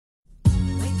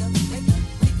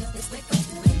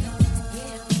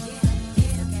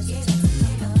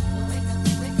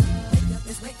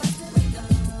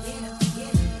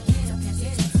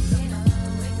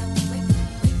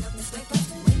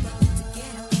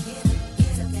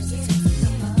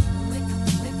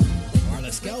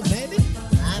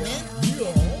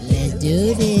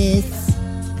do this.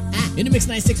 In the Mix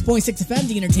 96.6 FM,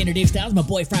 the entertainer Dave Styles, my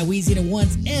boy Fry Weezy, the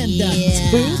ones and the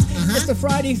twos. It's the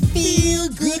Friday Feel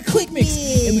Good Quick Mix.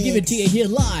 And we give it to you here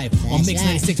live on Mix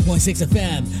 96.6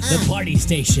 FM, the party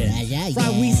station.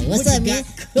 Fry Weezy, what's up, man?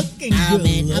 Cooking Oh, good,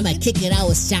 man, I'm going to kick it out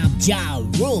with some Ja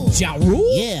Rule. Ja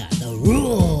Rule? Yeah, the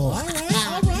Rule.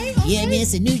 All right. Yeah, man,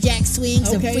 some New Jack swing,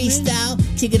 some freestyle.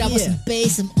 Man. Kick it out with some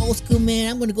bass, some old school,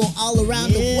 man. I'm going to go all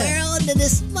around the world to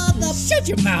this mother. Shut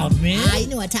your mouth, man. You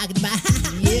know what I'm talking about.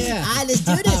 Yeah. All right, let's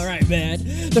do this. All right, man.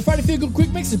 The Friday Feel Good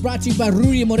Quick Mix is brought to you by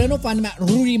Rudy Moreno. Find them at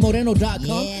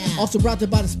rudymoreno.com. Yeah. Also brought to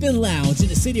you by the Spin Lounge in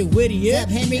the city of Whittier. What's up,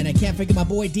 Henry? And I can't forget my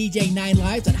boy DJ 9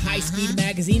 Lives on High Speed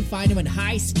Magazine. Find him at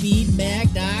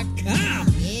highspeedmag.com.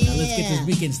 Yeah. Now let's get this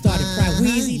weekend started. Fry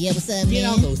Weezy. Yeah, what's up, Get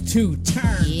man? on those two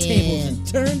turntables and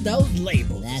turn those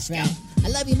labels. That's right. I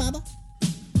love you, mama.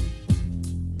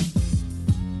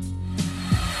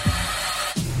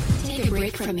 Take a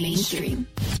break from mainstream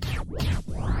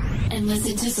and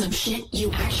listen to some shit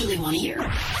you actually want to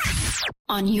hear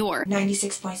on your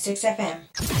 96.6 FM.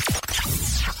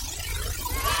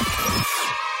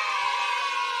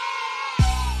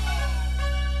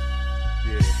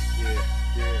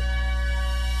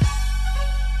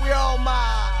 We all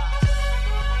mine.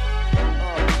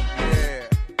 Yeah.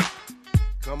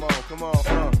 Come on.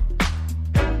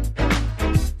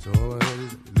 So all my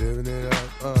ladies living it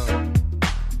up.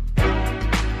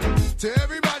 To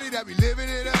everybody that be living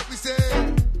it up, we say.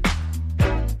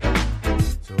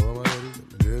 So all my ladies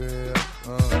living it up.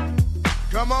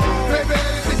 Come on, baby,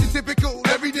 it's your typical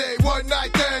everyday one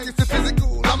night thing. It's a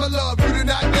physical. I'ma love you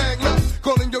tonight, dang. Love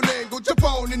calling your name, go jump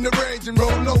on in the range and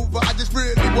roll over. I just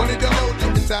really wanted to hold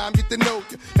you. The time get to know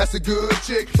you. That's a good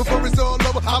chick. Before it's all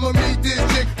over, I'ma meet this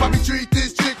chick. Probably treat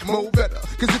this chick more better.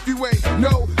 Cause if you ain't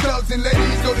no thugs and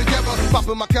ladies go together.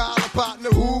 Popping my collar, partner,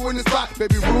 who in the spot?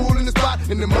 Baby, rule in the spot,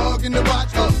 in the mug, in the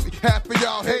watch. Ugly. Half of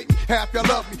y'all hate me, half y'all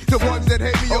love me. The ones that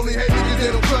hate me only hate me cause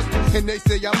they don't trust me. And they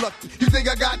say I'm lucky. You think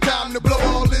I got time to blow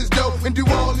all this dough and do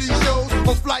all these shows?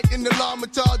 On flight in the llama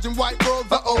charging white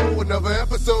robes. Uh-oh, another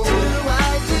episode. Do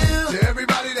I do? To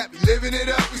everybody that be living it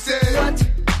up, we say what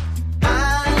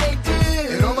I do.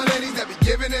 And all my ladies that be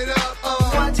giving it up,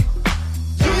 what you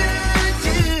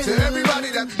do. To everybody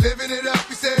that be living it up,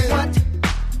 we say what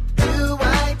do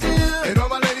I do. And all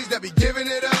my ladies that be giving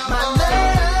it up, My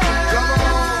come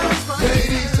on,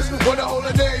 ladies, just wanna hold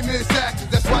her name is actions.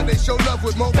 That's why they show love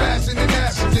with more passion than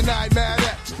actions. And I ain't mad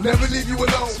at you, never leave you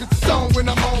alone. It's a song when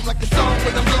I'm home, like a song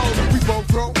when I'm gone. We both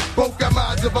grown, both got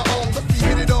minds of our own. Let's be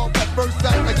hit it off at first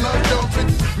sight like love don't.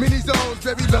 Many zones,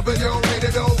 baby, loving yo, hate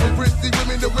it over. Prissy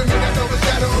women, the women that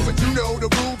overshadow. But you know the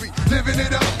Ruby, living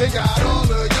it up. They got all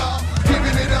of y'all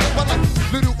giving it up. I like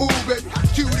little ooh, baby, how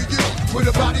cute are you? With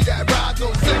a body that rides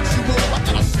on sexual. I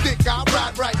got a stick, I'll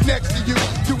ride right next to you.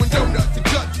 Doing donuts and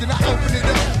guts, and I open it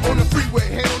up. On the freeway,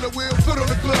 hand on the wheel, foot on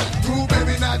the clutch. Ooh,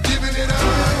 baby, not giving it up.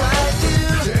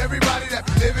 To everybody that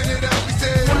be living it up, we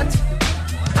say what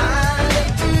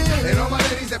I do. And all my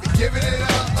ladies that be giving it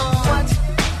up, what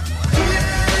you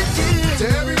do. To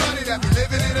everybody that be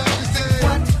living it up, we say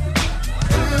what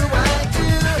do I do.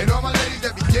 And all my ladies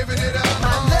that be giving it up,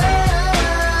 My love.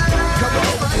 come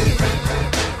on, baby.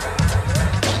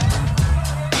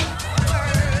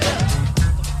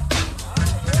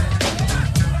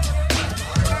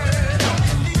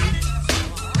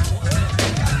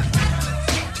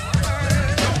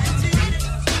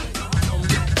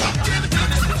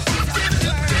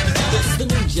 It's the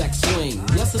New Jack Swing.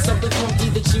 Yes, it's something funky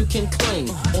that you can cling.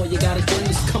 All you gotta do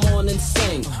is come on and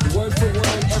sing. Word for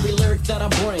word, every lyric that I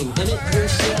bring. And it will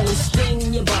surely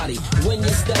sting your body when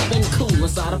you're stepping cool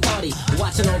inside a party.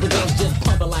 Watching all the girls just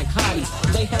pumping like hotties.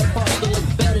 They had parts that look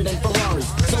better than Ferraris.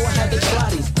 So I had the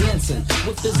trotties dancing.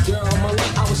 With this girl on my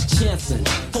right, I was chancing.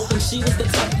 Hoping she was the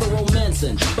type for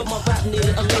romancing. But my rap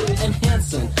needed a little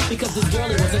enhancing. Because this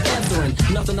girlie wasn't answering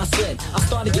nothing I said. I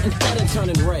started getting fed and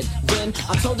turning red. Then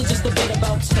I told her just a bit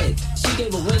about Ted. She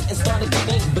gave a wink and started to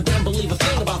think, but didn't believe a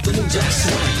thing about the New Jack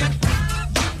Swing.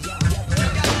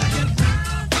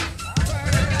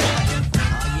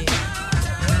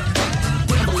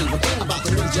 Didn't believe a thing about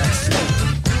the New Jack Swing.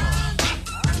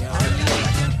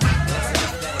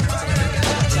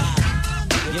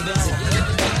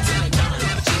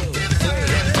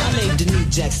 I made the New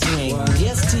Jack Swing.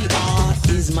 Yes,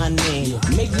 TR is my name.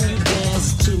 Making you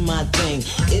dance to my thing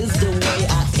is the way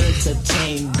I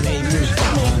entertain, baby. I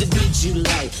make the beat you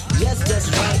like. Yes, that's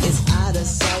right, it's out of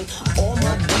sight. All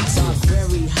my beats are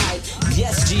very hype.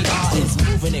 Yes, GR is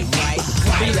moving it right.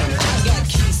 I got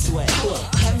Key Sweat,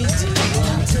 Heavy D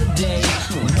today,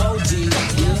 OG,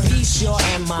 Be Sure,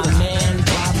 and my man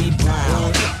Bobby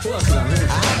Brown.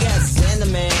 I got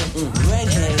Sandman,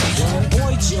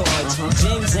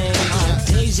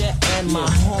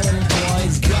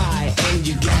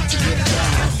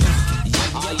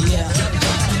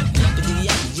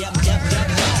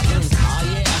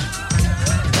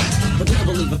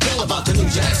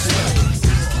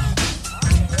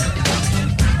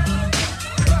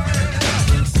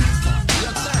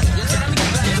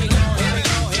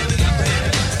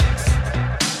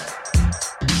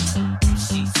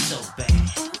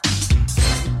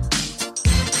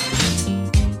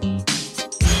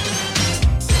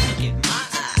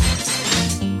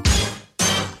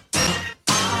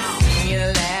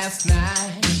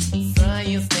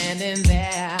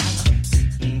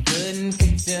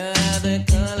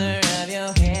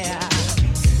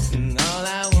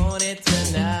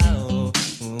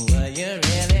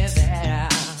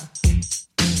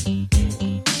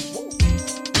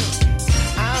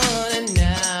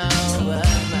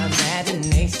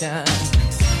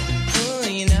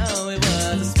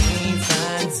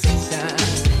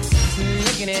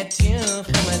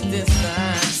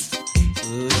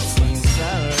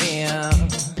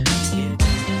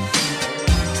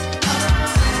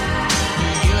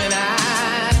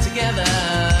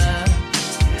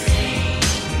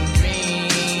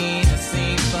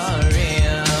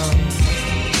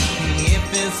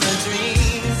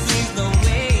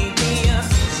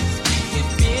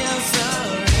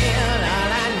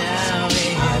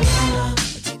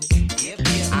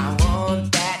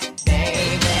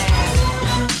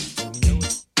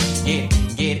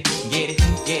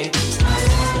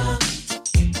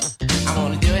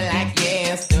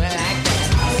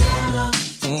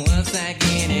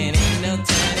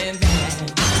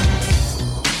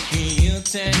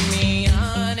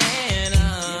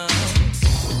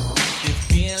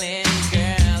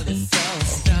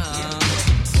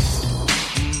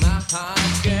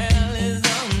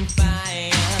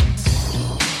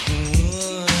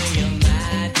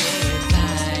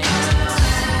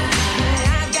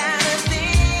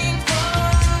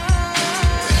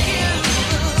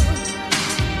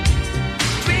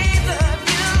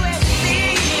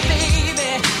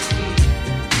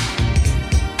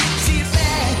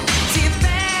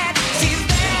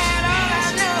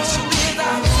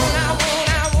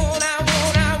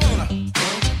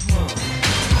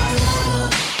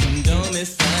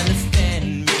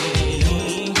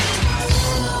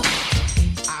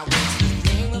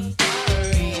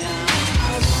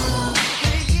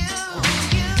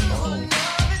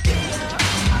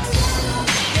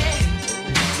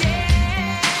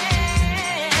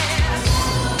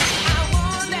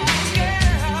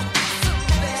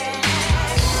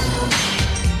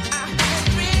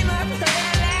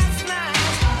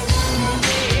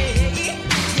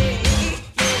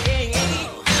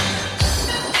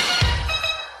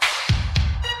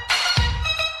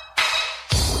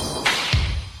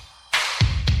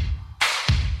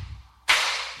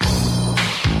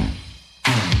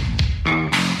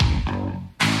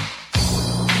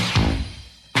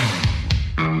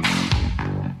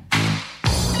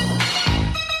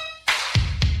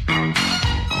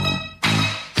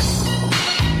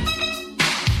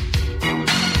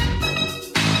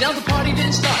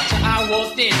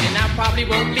 in, and I probably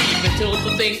won't leave until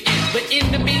the thing ends. But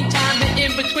in the meantime and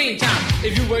in between time,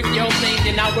 if you work your thing,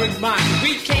 then I work mine.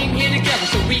 We came here together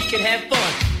so we can have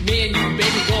fun. Me and you,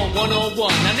 baby, going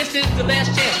one-on-one. Now this is the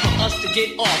last chance for us to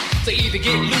get off. So either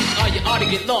get loose or you ought to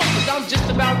get lost. Cause I'm just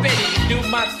about ready to do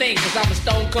my thing. Cause I'm a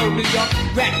stone cold New York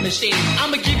rap machine.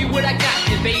 I'ma give you what I got,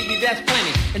 and baby, that's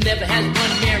plenty. And never has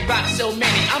one man rock so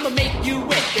many. I'ma make you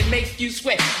wet and make you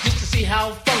sweat, just to see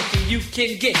how funky you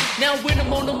can get. Now when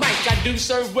I'm on the mic, I do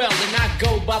serve well, and I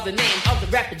go by the name of the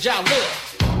rapper Ja Love.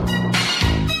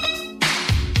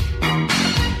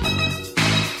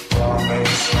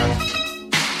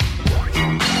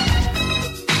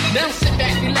 Now sit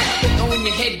back, relax, put on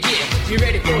your headgear. Be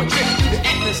ready for a trip through the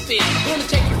atmosphere. Gonna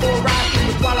take you for a ride in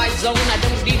the twilight zone. I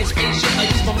don't need a spaceship, I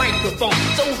use my microphone.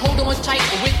 So hold on tight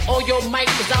with all your mic,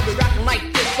 cause I'll be rocking like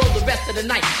this for the rest of the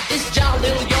night. It's Ja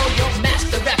Lil, your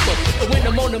master rapper. But when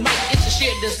I'm on the mic, it's a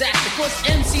sheer disaster. Cause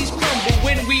MCs crumble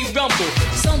when we rumble.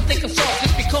 Some think I'm soft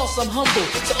just because I'm humble.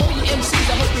 So all you MCs,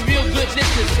 I hope you're real good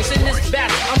listeners. Cause in this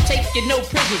battle, I'm taking no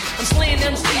prisoners. I'm slaying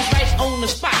MCs right on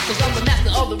the spot. Cause I'm the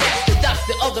master of the rap, the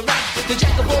doctor of the rock, the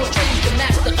jack of all trades, the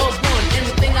master of one. And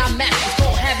the thing I master is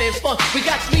called having fun. We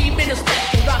got 3 minutes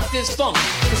left to rock this funk,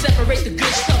 to separate the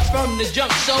good stuff from the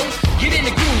junk. So get in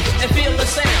the groove and feel the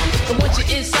sound. And once you're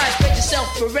inside, spread yourself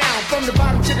around. From the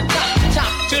bottom to the top,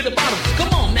 top to the bottom. Come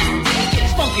on, man, get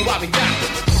funky while we got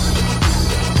it.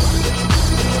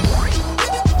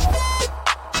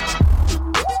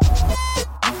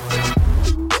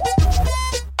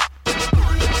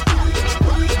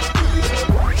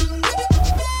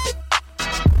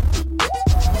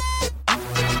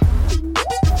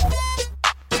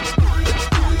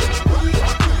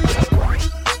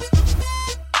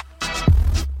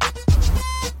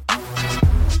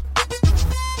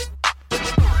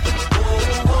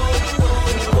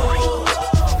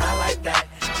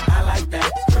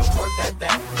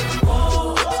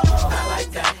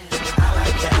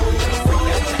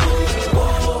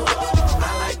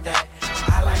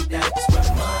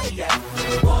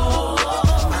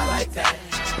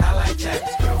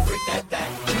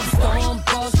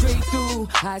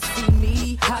 I see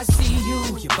me, I see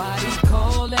you, your body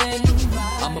calling.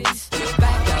 I'ma get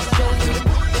back, I'll show you.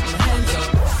 Hands up,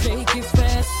 shake it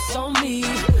fast on me.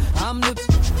 I'm the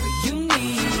you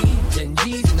need. 10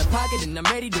 G's in the pocket and I'm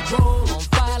ready to roll. On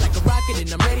fire like a rocket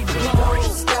and I'm ready to blow.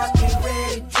 Don't stop, get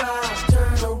ready, drop.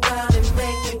 Turn around and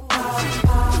make it pop,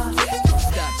 pop.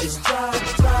 Stop, just Drop.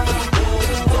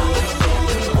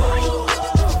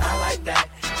 I like that,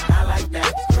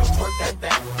 girl, twerk that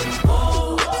back.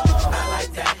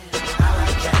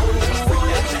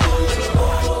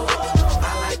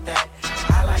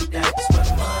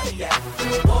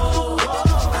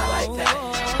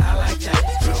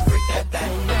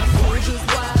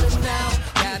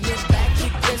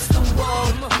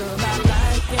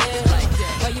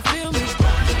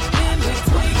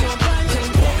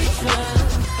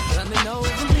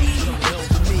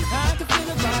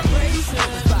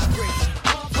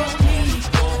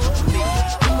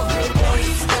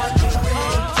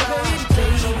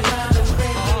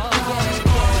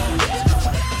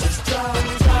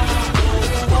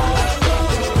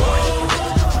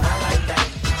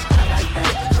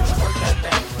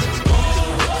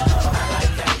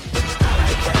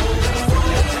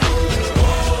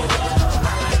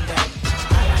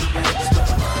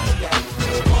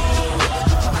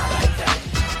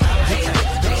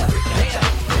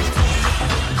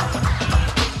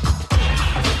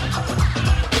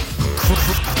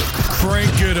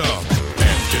 Crank it up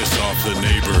and piss off the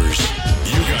neighbors.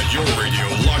 You got your radio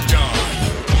locked on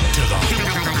to the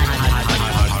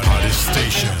hottest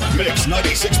station. Mix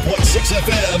 96.6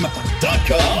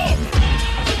 FM.com.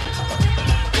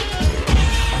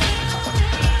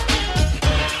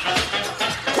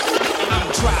 I'm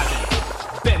driving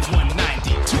Benz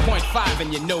 190, 2.5,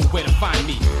 and you know where to find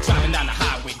me. Driving down the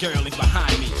highway, girl is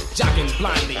behind me. Jogging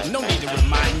blindly, no need to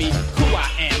remind me who I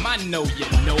am. I know you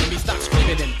know me. Stop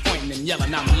screaming and pointing and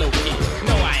yelling, I'm low key.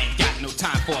 No, I ain't got no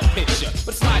time for a picture,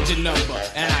 but slide your number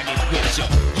and I get with you.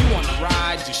 You wanna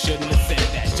ride? You shouldn't have said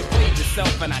that. You played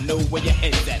yourself and I know where your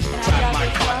head's at. Drive my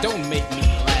car, don't make me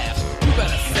laugh. You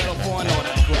better settle for an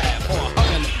autograph or a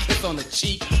hug and a kiss on the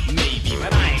cheek, maybe.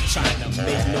 But I ain't trying to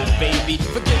make no baby.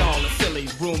 Forget all the silly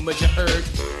rumors you heard.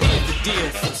 Here's the deal,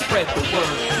 so spread the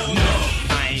word. No,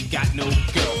 I ain't got no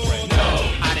girlfriend.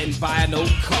 No, I didn't buy no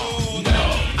car. No,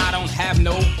 I don't have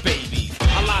no babies.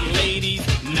 A lot of ladies,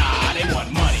 nah, they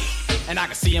want money. And I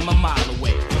can see them a mile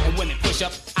away. And when they push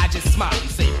up, I just smile and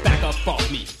say, back up off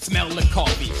me. Smell the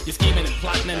coffee. You're scheming and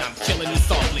plotting and I'm killing you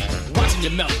softly. Watching You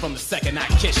melt from the second I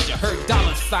kiss you. Heard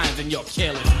dollar signs in your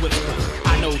careless whisper.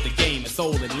 I know the game is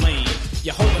old and lame.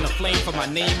 You're holding a flame for my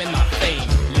name and my fame.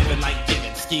 Living like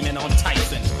giving, scheming on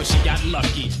Tyson. But she got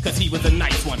lucky, cause he was a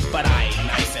nice one. But I ain't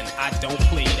nice and I don't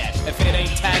play that. If it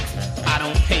ain't tax, I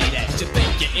don't pay that. You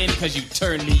think you're in cause you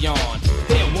turned me on.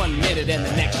 Here 1 minute and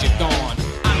the next you're gone.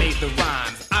 I made the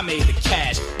rhymes, I made the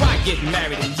cash. Why get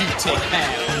married and you take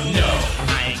half? No,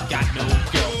 I ain't got no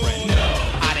girlfriend. No,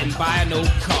 I didn't buy no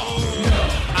car. No,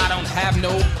 I don't have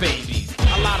no babies.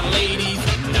 A lot of ladies,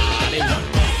 nah, they want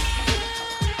me.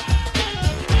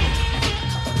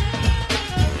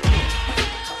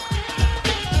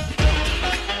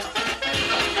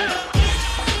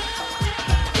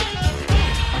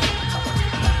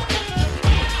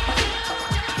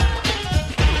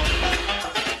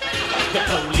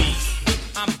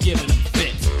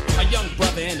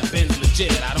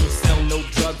 I don't sell no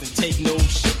drugs and take no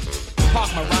shit.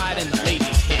 Park my ride and the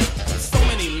ladies hit. So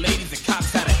many ladies the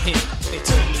cops had a hit. They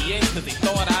took me in cause they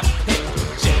thought I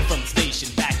picked. Jet from the station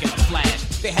back in a flash.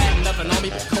 They had nothing on me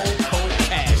but cold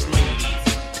cash. Ladies,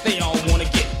 they all wanna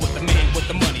get with the man with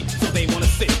the money. So they wanna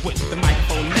sit with the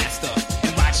microphone master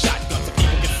and ride shotgun so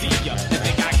people can see ya and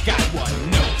think I got one.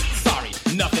 No, sorry,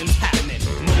 nothing's happening.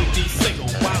 Moody single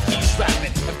while he's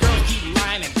rapping. If girls keep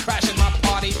lying and crashing my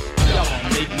party, y'all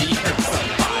gonna make me hurt.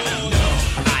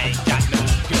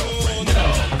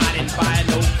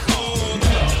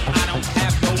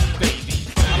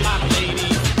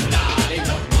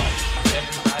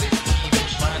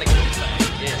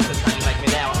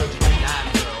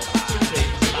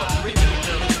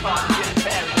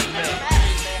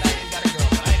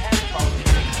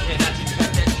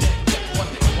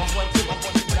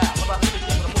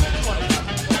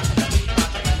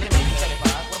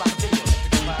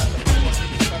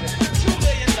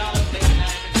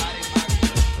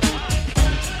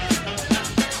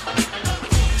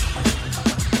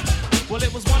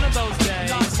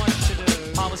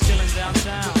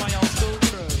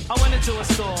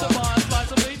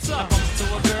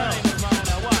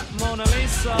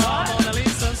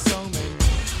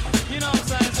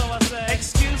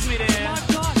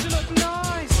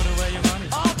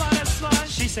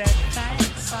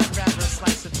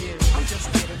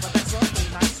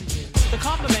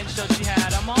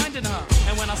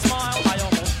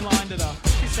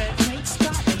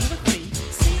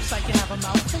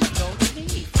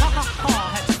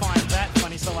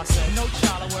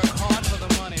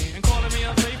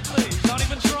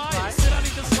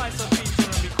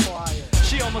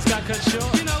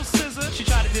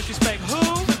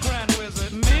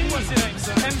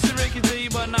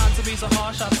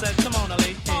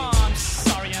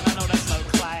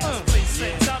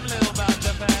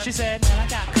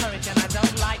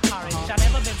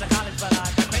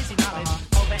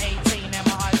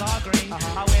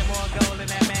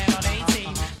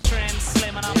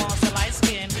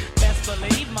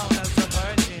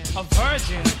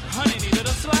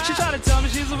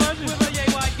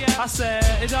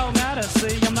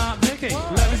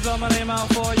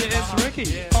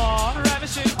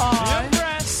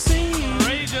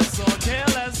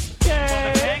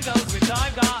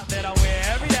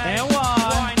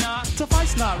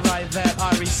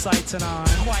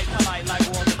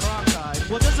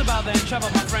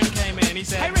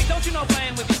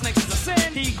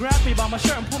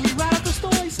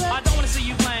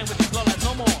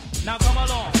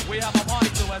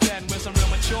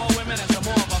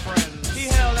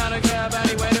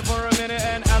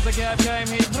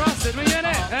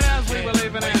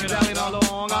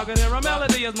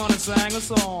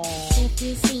 If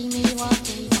you see me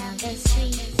walking down the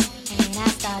street and I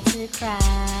start to cry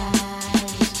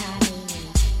each time we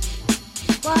meet,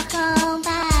 walk on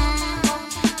by,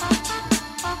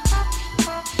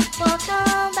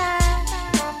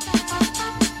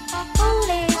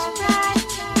 foolish pride,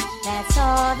 that's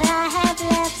all that I have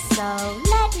left, so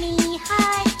let me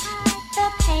hide the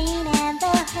pain and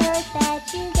the hurt that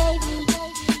you gave me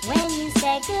when you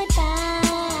said goodbye.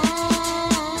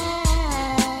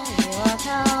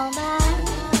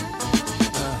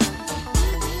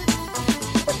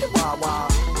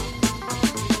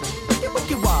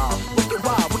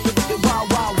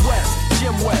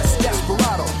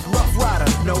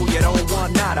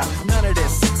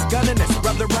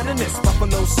 Running this,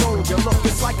 Buffalo soldier. Look,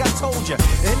 it's like I told you.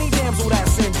 Any damsel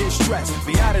that's in distress,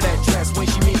 be out of that dress when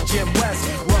she meet Jim West.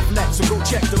 Rough neck, so go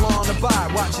check the law on the by.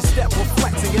 Watch your step,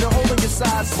 reflex, and get a hold of your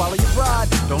side. Swallow your pride,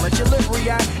 don't let your lip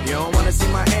react. You don't wanna see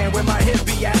my hand where my hip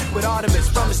be at. With Artemis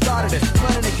from the start of this,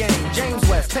 running the game. James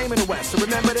West, taming the West, so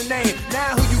remember the name.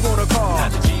 Now who you gonna call?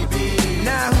 Not the GB.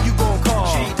 Now who you gonna call?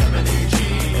 G-W-G.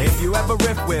 If you ever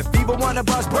riff with. Fever wanna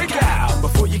bust, break out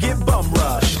before you get bum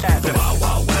rushed at the Wild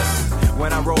Wild West.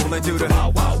 When I roll into the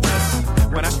Wild Wild West.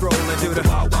 When I stroll into the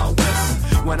Wild Wild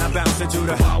West. When I bounce into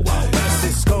the Wild Wild West.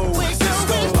 Cisco,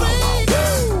 Cisco.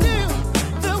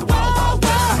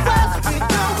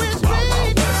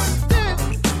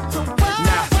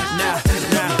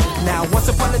 Once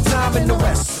upon a time in the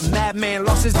West, madman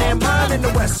lost his damn mind in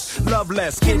the West.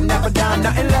 Loveless, kidnapper down,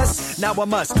 nothing less. Now I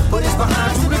must put his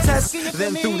behind to the test.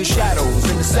 Then through the shadows,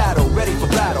 in the saddle, ready for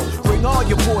battle. Bring all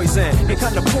your poison, here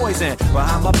come the poison.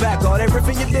 Behind my back, all that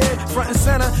riffing you did, front and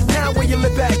center. Now where you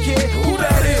live back, kid? Who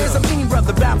that is? A mean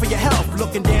brother, bad for your health.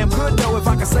 Looking damn good though, if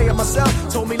I can say it myself.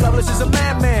 Told me Loveless is a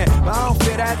madman, but I don't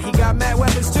fear that. He got mad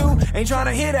weapons too, ain't trying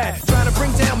to hear that. Trying to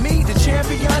bring down me, the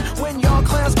champion. When y'all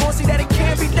clowns gon' see that it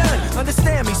can't be done.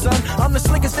 Understand me, son, I'm the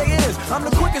slickest they is. I'm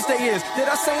the quickest they is. Did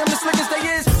I say I'm the slickest they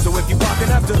is? So if you walking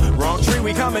up the wrong tree,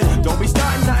 we coming. Don't be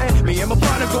starting nothing. Me and my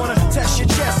partner gonna test your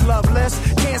chest, Loveless.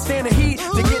 Can't stand the heat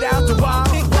to get out the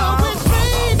wild, wild, wild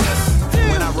west.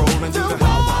 When I roll into the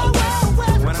wild, wild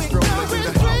west. When I stroll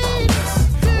into the wild, wild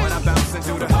west. When I bounce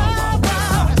into the wild, wild west.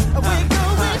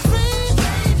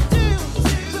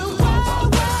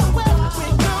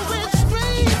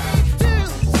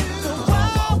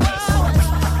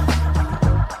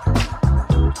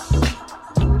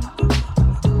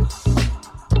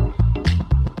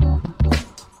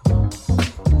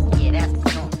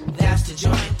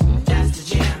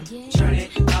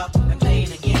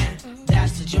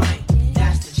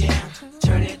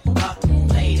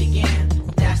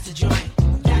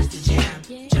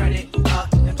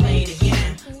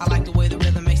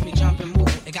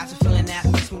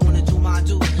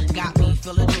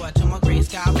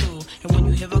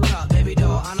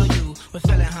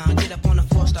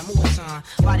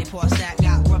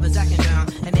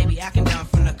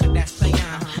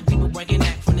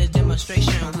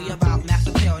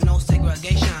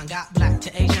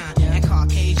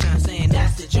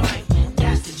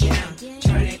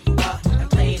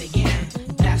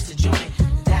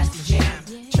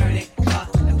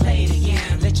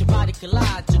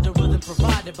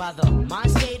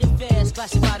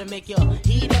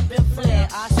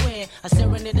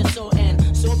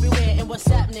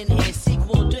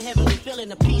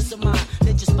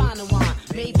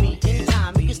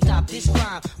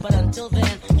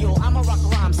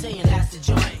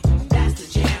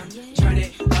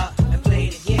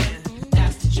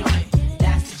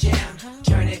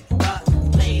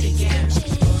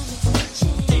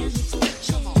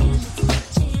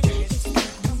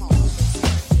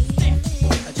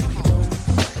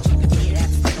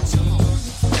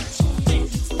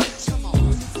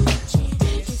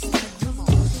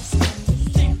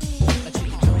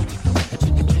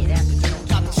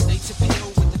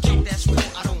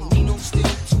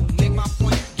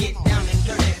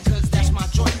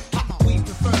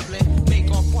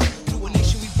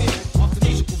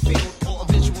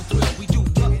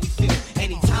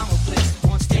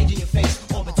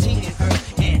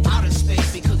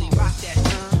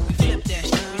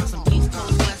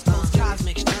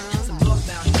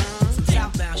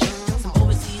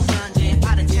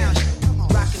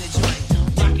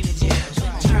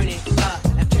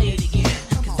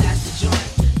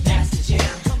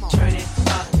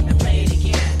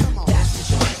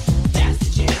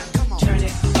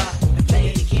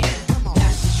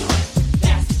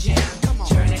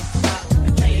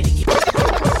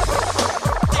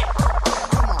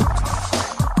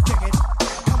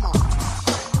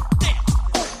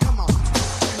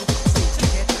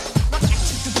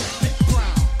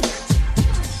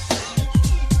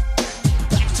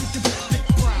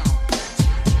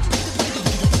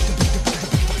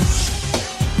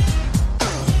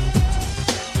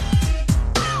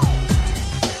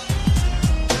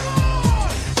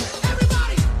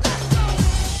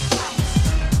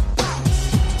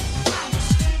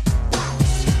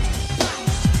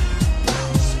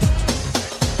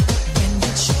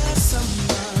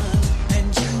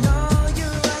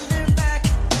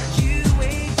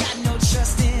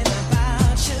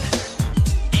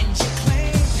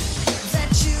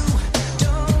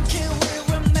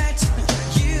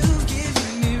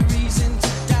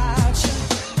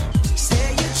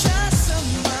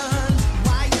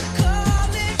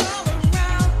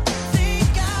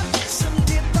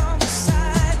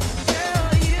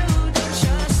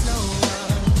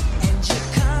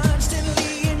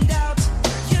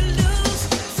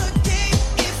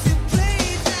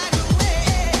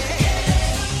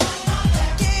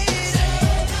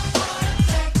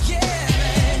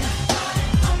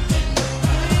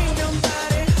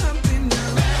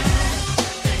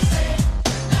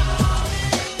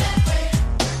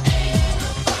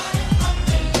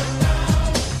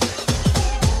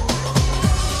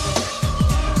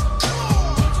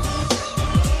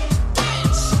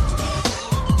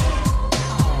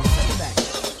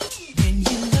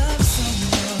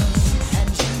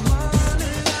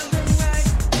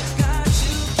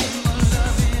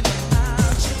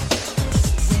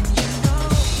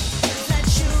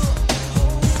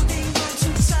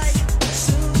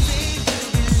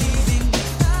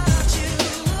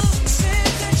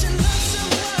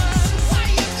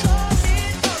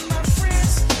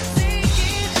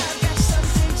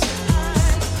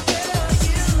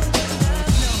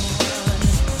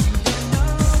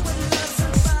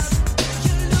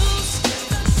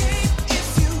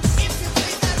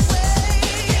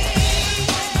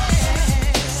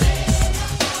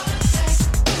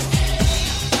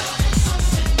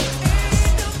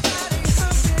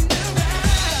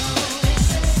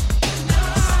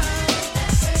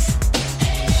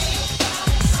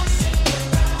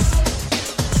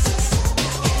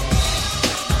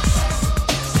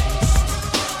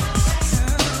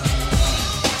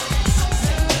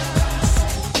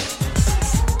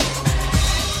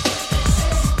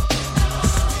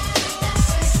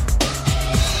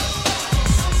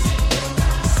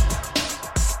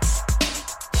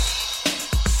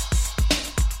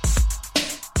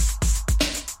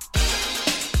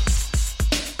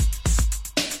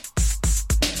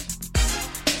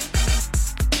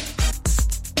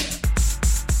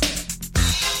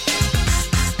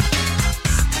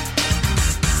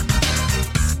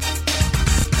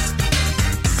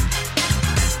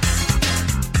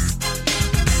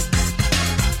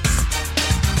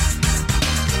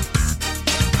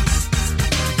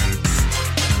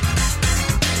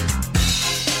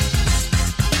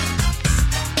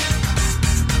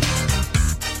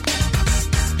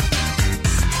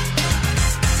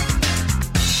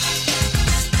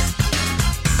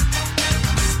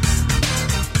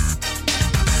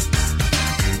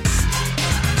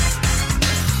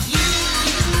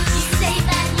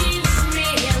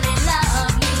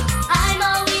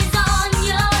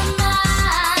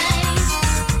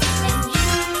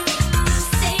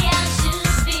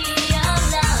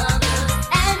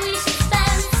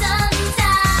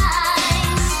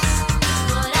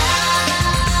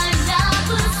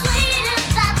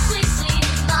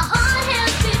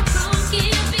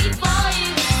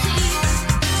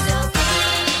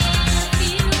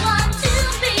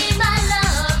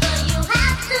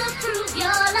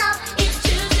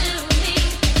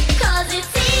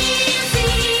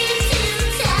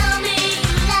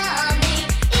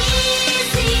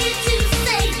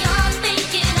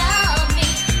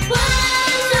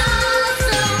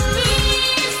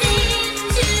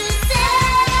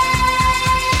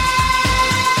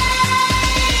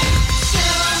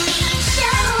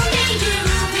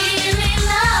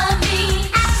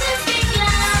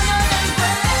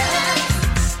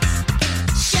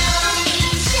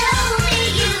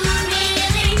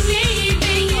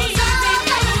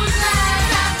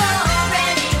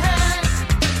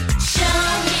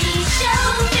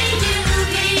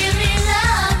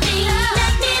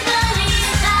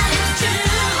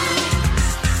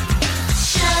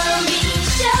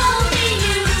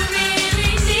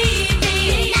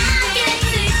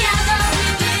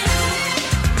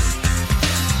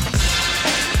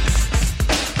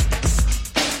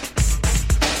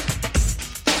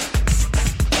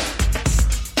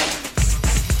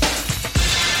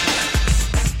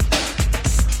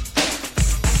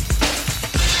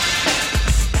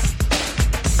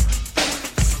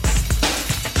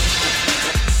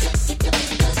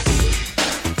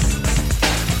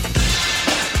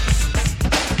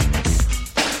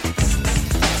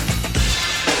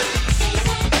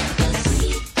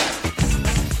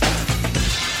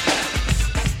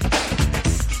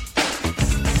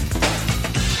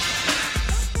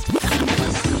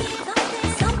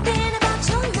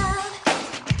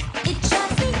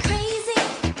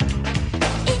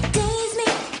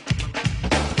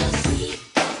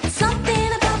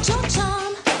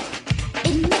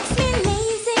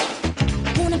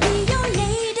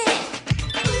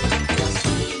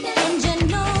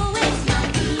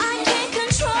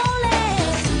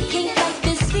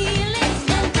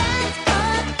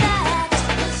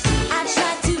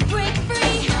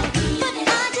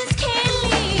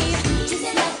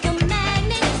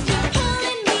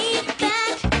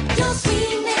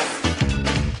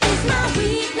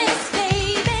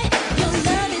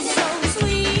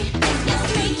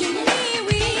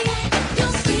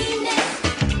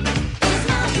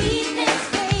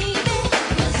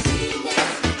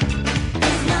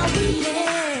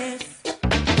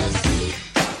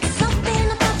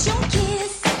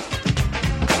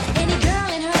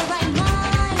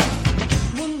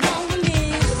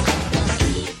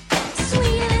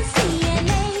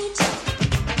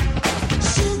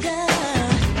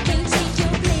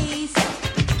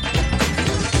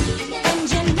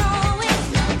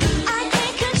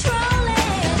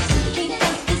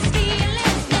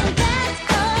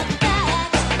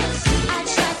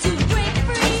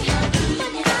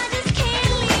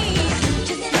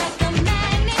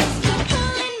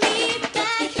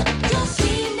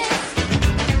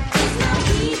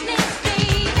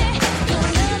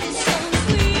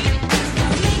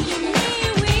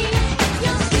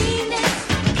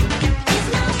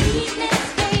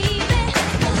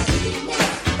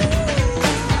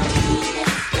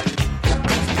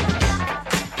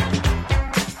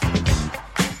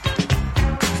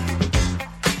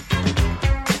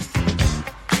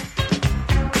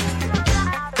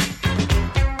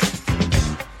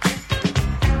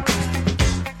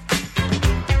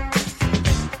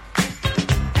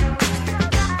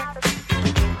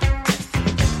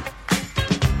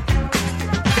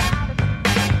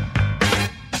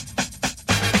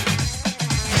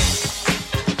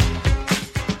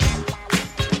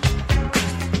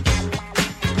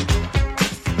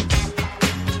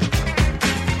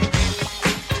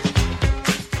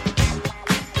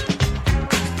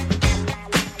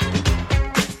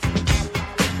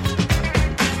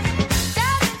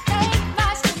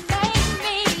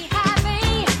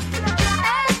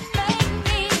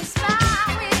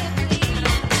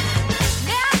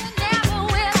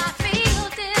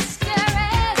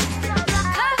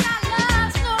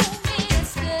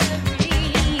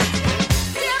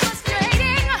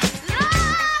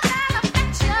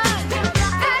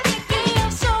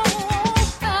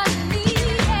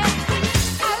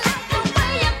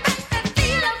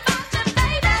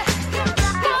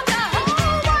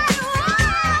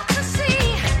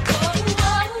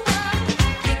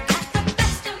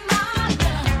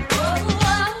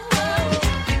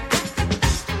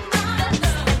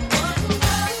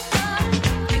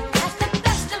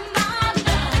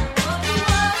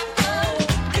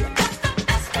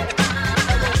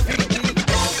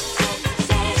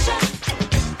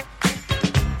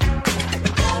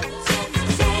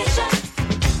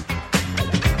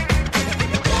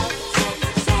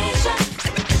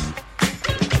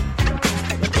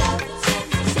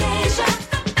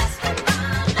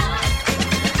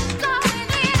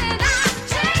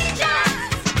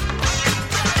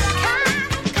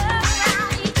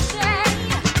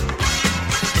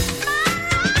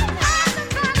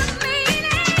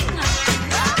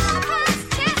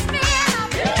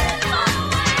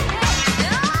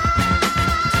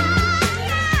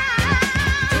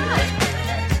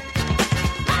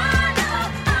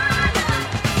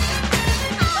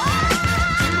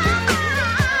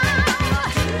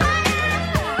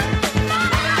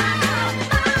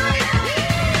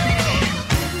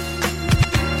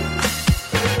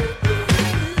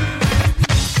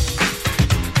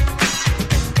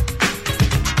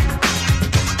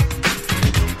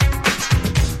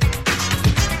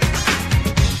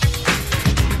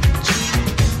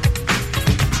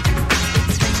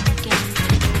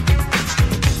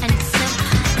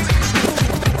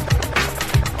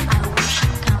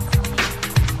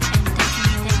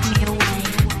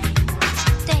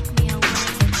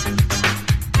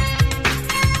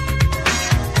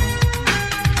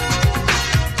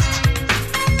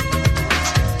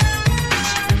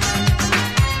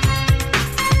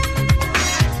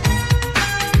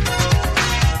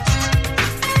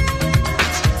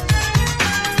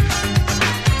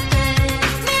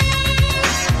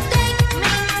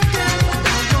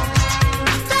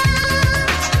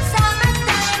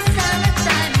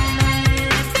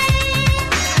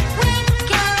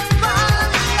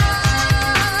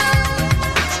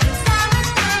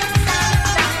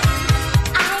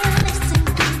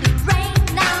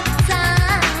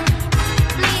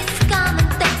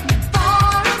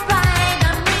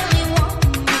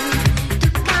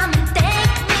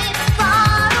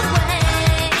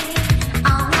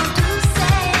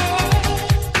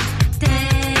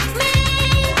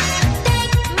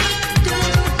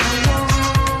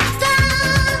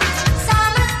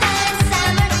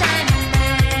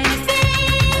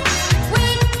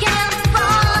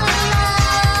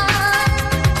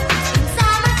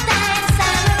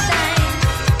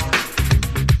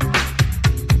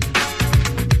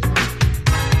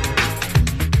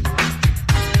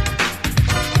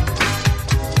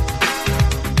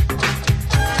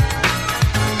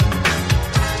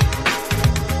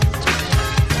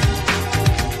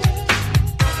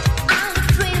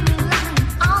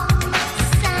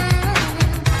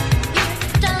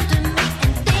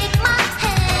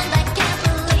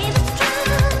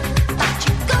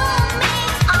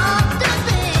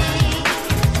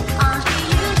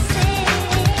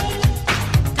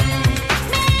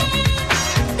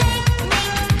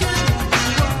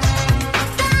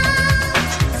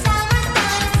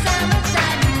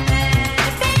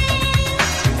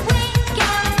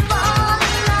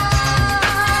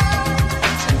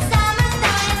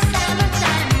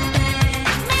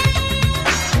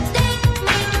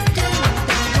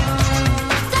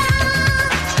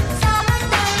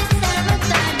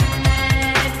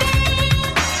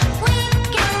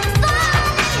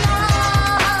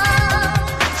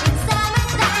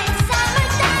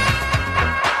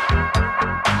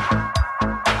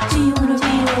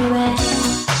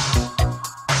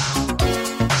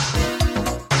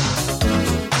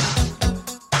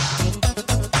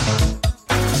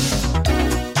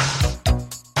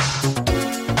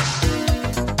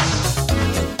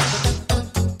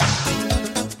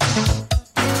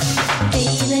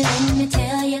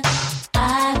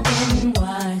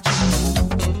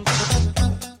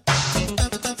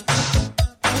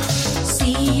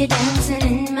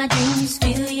 my dreams,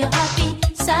 feel your heartbeat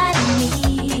inside of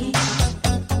me.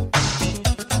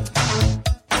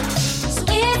 So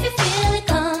if you feel it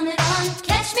coming on,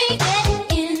 catch me getting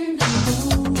in the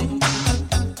mood.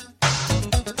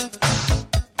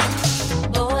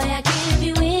 Boy, I give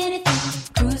you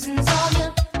anything, cruising's all you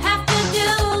have to do.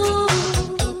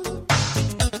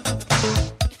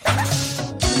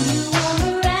 Do you wanna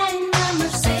ride in my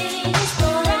Mercedes,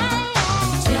 boy?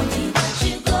 Tell me what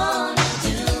you gonna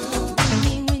do.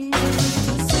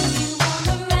 Do you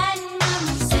wanna ride in my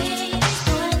Mercedes,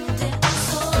 boy? There are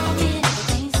so many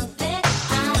things that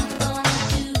I'm gonna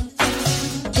do to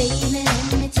you. Baby, let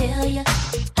me tell you,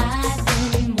 I've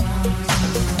been wanting.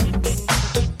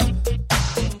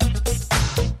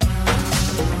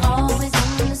 Always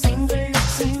on the single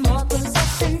looks and more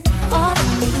possessing all of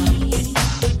me.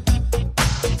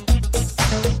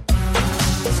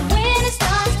 So when it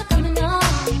starts to coming on,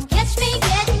 catch me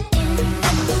getting in the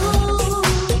mood.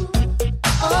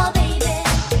 Oh baby,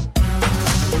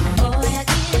 boy, I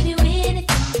give you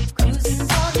anything, cruising's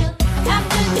all you have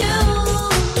to do.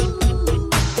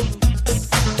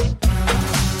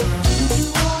 Do you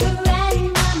wanna ride in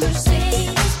my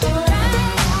Mercedes, boy?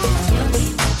 Tell me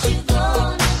what you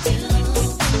gonna do. Do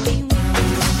you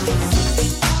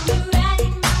wanna ride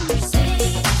in my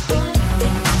Mercedes, boy?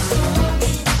 There are so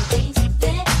many things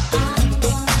that I'm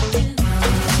gonna do. I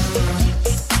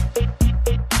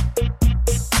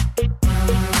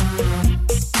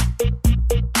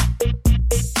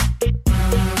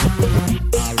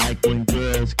like when girls kiss girls. I like when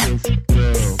girls kiss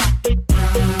girls.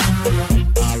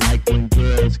 I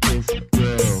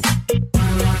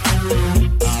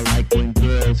like when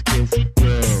girls kiss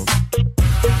girls.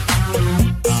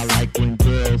 I like when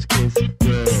girls kiss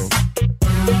girls.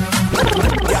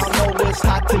 Y'all know what's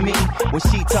hot to me when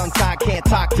she tongue tied can't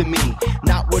talk to me.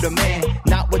 Not with a man,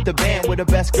 not with the band, with her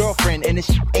best girlfriend, and this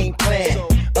shit ain't planned.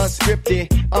 Unscripted,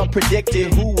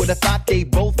 unpredicted. Who would have thought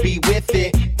they'd both be with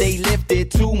it? They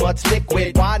lifted too much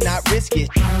liquid. Why not risk it?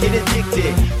 Get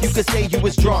addicted. You could say you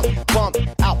was drunk. Bump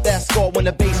out that score when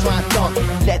the baseline thump.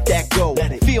 Let that go.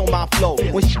 Feel my flow.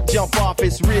 When shit jump off,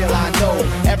 it's real. I know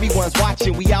everyone's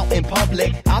watching. We out in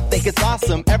public. I think it's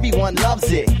awesome. Everyone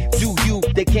loves it. Do you?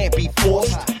 They can't be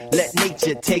forced. Let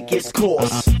nature take its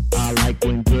course. I like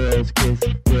when girls kiss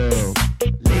girls.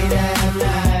 Late at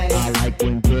night. I like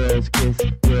when girls kiss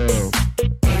girls.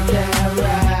 Ain't that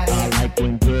right? I like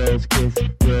when girls kiss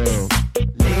girls.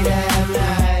 Late at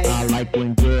night. I like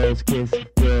when girls kiss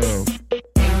girls.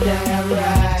 Ain't that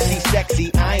right? She's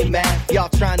sexy, I ain't mad. Y'all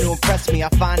trying to impress me, I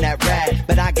find that rad.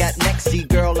 But I got next, see,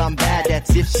 girl, I'm bad.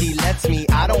 That's if she lets me,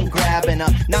 I don't grab. And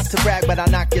not to brag, but I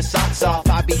knock your socks off.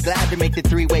 I'd be glad to make the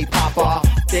three-way pop off.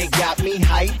 They got me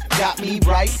hype, got me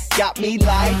right, got me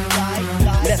light.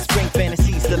 Let's bring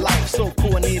fantasies to life. So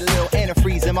cool, I need a little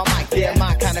antifreeze in my mic. They're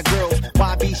my kind of girls,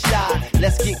 why be shy?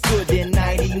 Let's get good in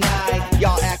 99.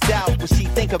 Y'all act out what she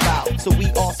think about. So we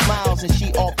all smiles and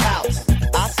she all pouts.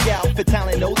 I scout for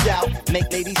talent, no doubt.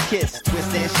 Make ladies kiss,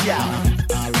 twist and shout.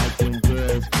 I like when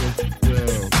girls kiss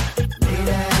girls. Late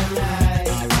at night.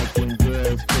 I like when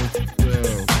girls kiss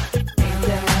girls. Ain't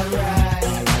that right?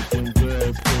 I like when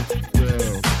girls kiss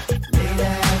girls. Late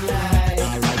at night.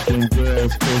 I like when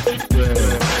girls kiss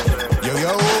girls.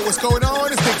 Yo, what's going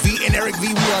on? It's Big V and Eric V.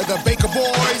 We are the Baker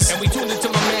Boys. And we tuned into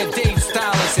my man Dave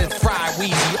Stylus and Fry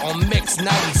Weezy on Mix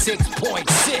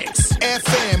 96.6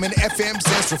 FM, and FM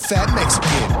stands for Fat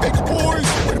Mexican. Baker Boys,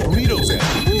 where the burritos at?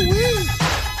 Woo-wee.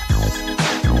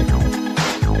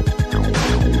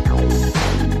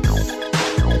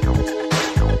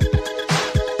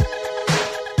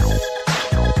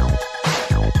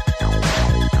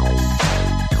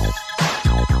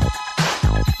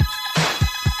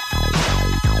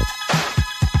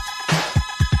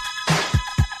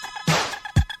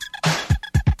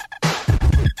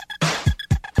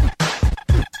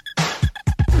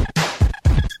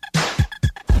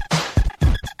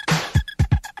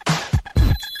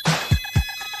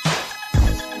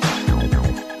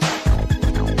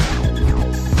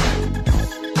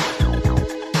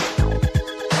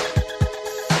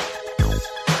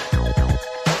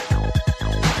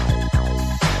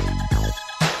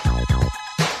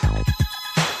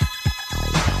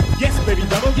 baby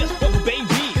double. Yes, double baby.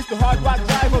 It's the hard rock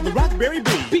drive of the Rockberry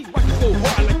Beat. Beat rockin' so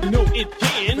hard like you know it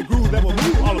can. The groove that will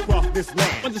move all across this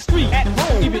land. On the street, at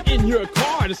home, even in your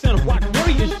car, the sound of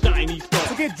Rockberry is shiny star.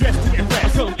 So get dressed to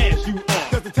impress, come as you are.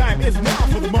 Cause the time is now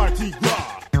for the Mardi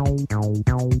Gras.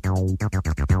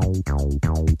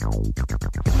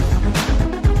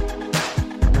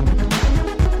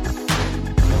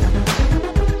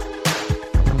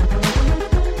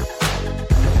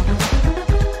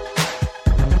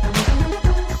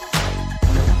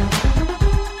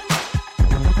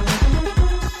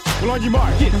 On your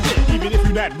mark, get set. Even if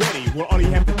you're not ready, well, all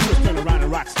you have to do is turn around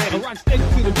and rock steady. Rock steady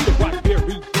to the beat of rock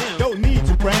berry down. Don't need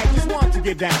to brag, just want to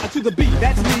get down. To the beat,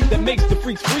 that's me, that makes the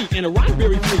freaks free. And a rock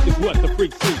berry freak is what the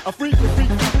freaks see. A freak,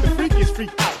 the freak is freak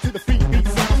out. To the freak beat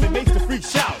sounds that makes the freak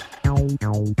shout.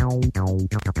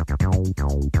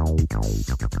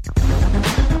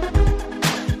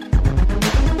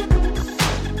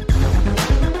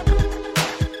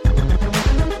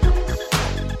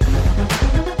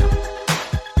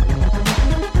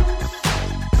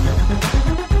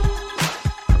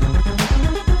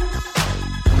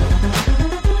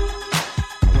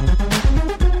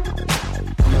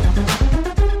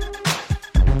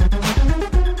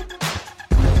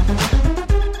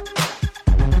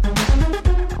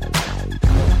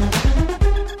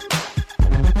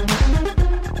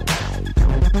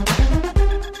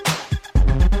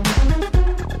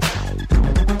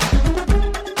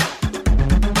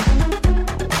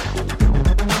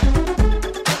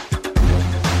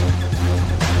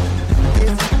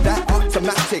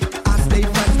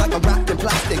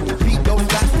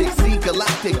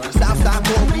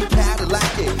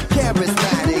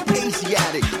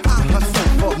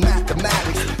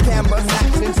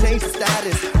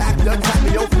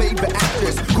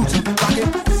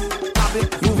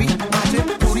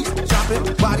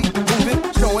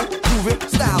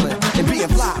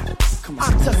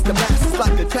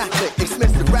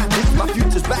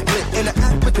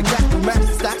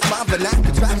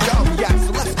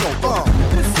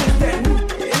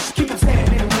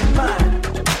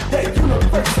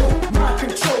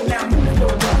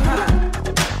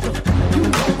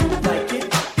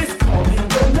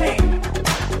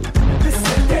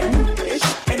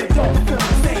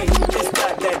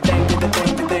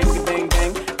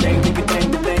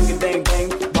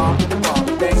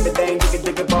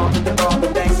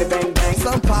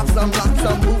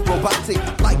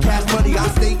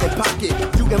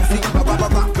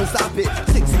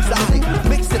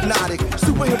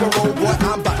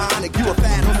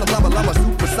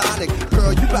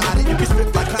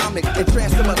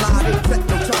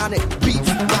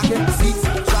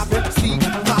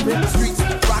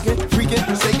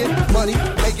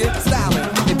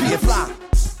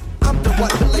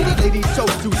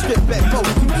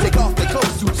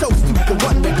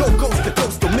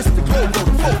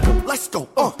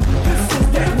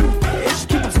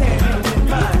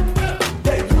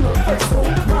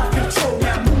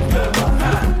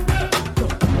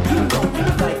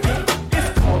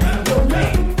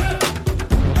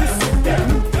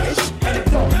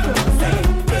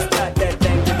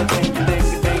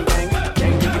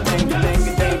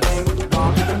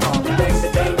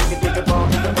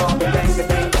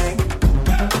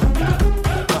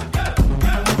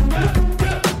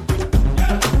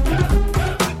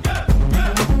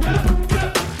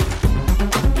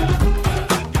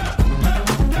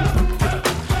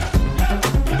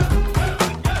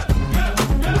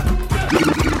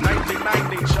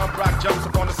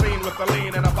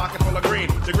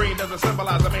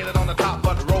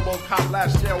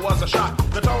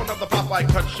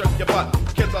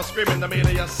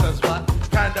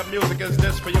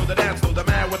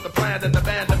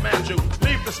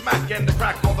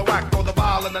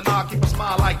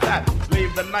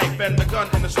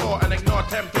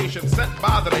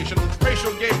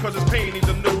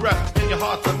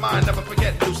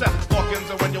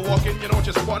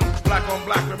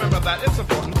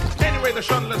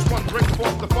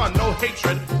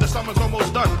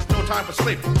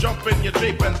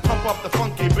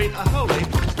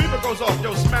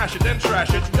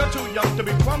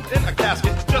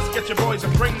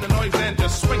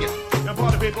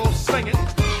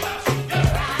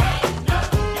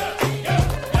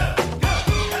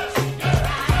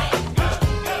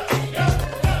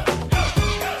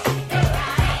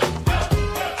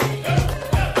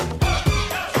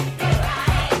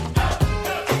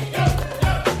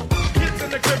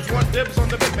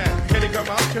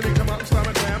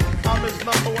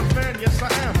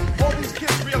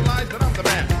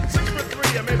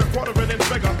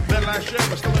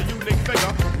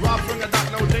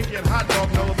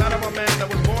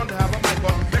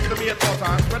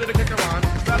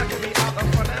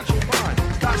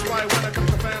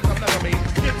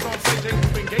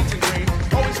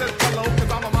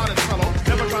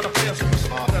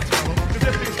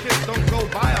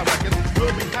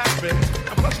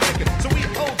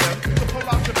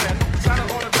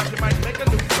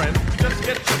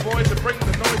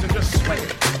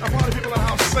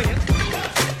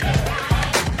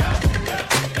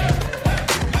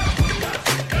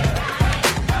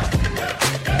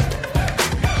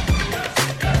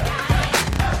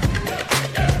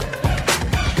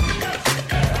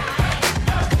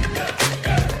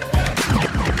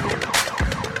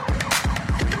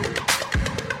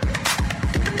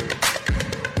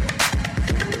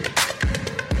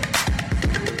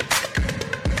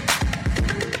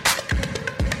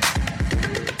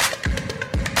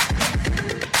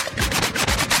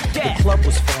 The club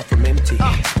was far from empty.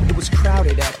 It was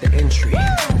crowded at the entry.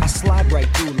 I slide right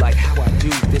through like how I do.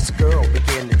 This girl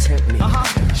began to tempt me.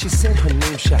 She said her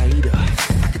name Shaida.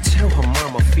 I could tell her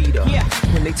mama feed her.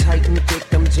 When they tighten thick,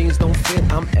 them jeans don't fit.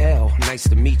 I'm L. Nice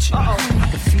to meet you. I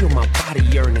could feel my body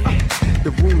yearning.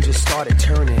 The room just started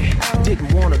turning.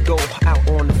 Didn't want to go out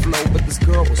on the floor, but this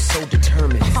girl was so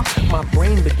determined. My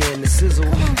brain began to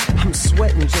sizzle. I'm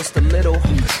sweating just a little.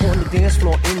 On the dance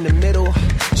floor in the middle,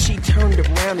 she turned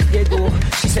around and giggled.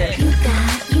 She said, You got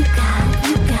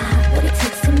what it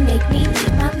takes to make me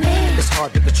leave my man. It's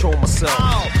hard to control myself.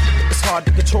 It's hard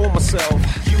to control myself.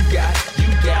 You got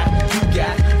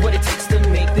what it takes to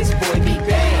make this boy be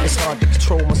bad. It's hard to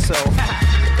control myself.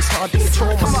 It's hard to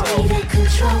control myself. For me to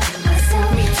control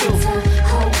myself. Me too. To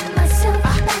hold myself.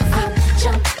 I'm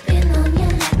jumping on you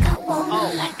like I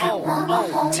want, like I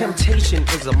want. Temptation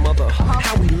is a mother.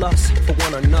 How we lust for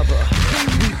one another.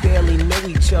 We barely know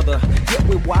each other, yet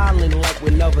we're wildin' like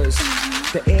we're lovers.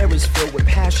 The air is filled with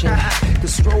passion. The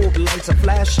strobe lights are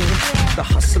flashing. The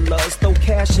hustlers throw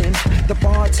cash in. The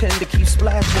bartender keeps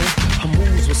splashing. Her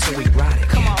moves were so erotic.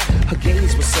 Her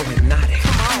gaze was so hypnotic.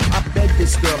 I begged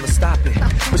this girl to stop it,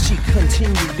 but she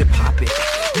continued to pop it.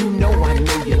 You know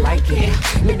you like it.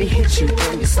 Let me hit you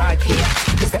on your sidekick.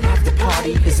 Cause the after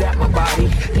party is at my body.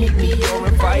 Meet me, you're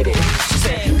invited. She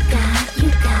said, You got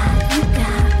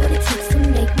what it takes to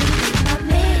make me leave my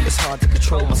man. It's hard to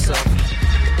control myself.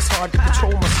 It's hard to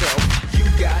control myself. You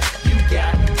got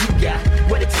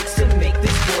what it takes to make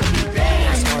this boy be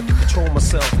bad. It's hard to control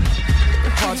myself.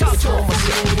 It's hard to control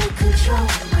myself. Control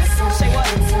myself. Say what?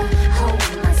 To hold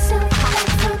myself.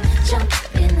 I'm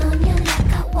jumping on you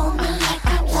like I want, like I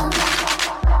want.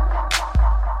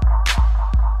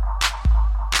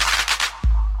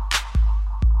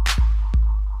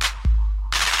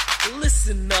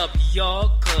 Listen up,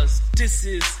 y'all, cause this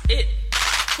is it.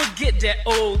 Forget that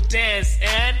old dance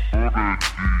and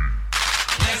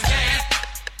let's dance.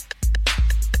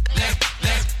 Let's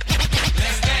dance.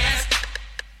 Let's dance.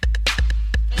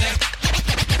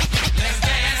 Let's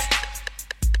dance.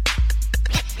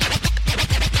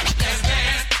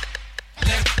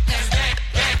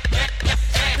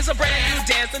 There's a brand new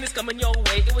dance and it's coming your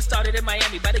way. It was started in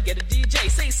Miami by the Get a DJ.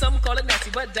 Say some call it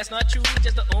nasty, but that's not true.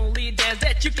 Just the only dance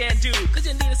that you can do. Cause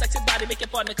you need a sexy body, make your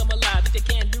partner come alive. If you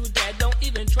can't do that, don't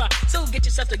even try. So get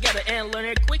yourself together and learn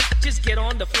it quick. Just get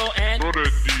on the floor and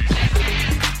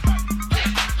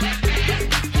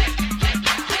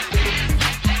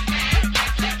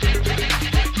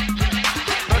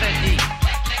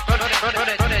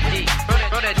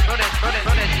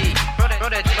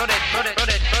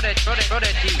throw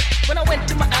that When I went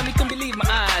to Miami, couldn't believe my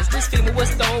eyes. This female was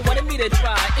stoned, wanted me to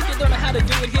try. If you don't know how to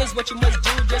do it, here's what you must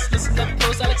do. Just listen up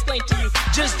close, I'll explain to you.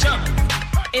 Just jump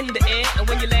in the air, and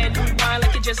when you land, you whine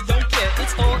like you just don't care.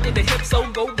 It's all in the hips, so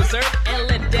go berserk and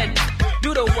let that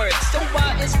do the work. So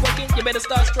while it's working, you better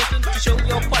start stroking to show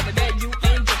your partner that you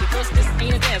ain't joking. Cause this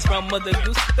ain't a dance from Mother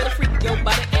Goose. Better freak your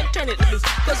body and turn it loose.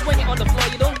 Cause when you're on the floor,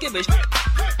 you don't give a shit.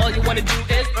 All you wanna do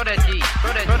is throw that D,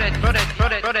 throw that, throw that, throw that, throw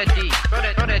that, throw that D, throw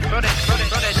that, throw that, throw that, throw that,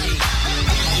 throw that D.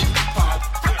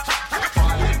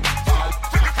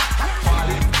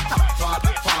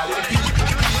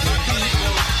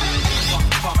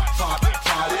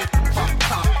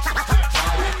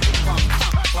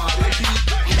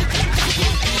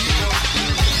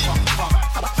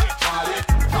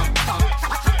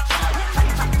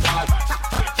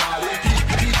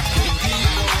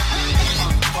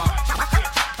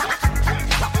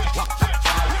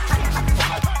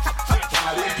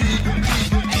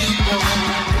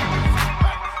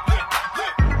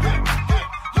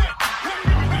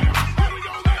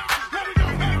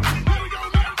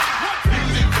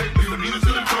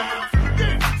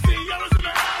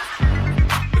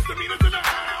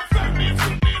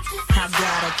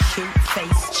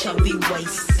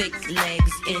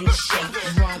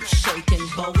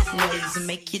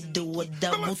 Make you do a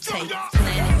double take.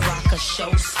 Planet rocker,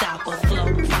 showstopper,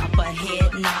 flow proper,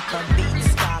 head knocker, beat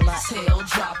scholar, tail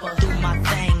dropper. Do my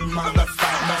thing,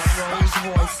 motherfucker. Rolls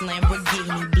Royce,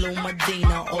 Lamborghini, Blue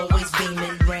Medina, always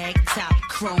beaming, rag top,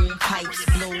 chrome pipes,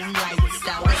 blue lights,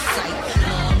 out of sight.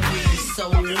 Love me,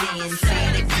 sold in, say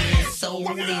it again, sold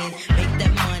in. Make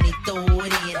that money, throw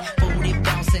it in, booty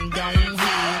bouncing, gone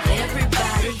ahead.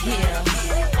 Everybody here,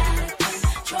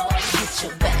 get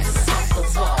your backs off the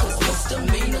wall.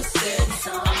 Misdemeanor said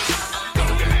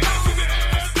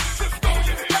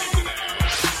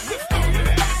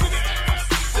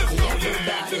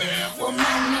everybody. Well,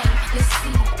 my name is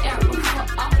Sierra for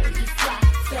all you fly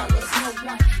fellas. No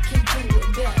one can do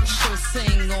it better. She'll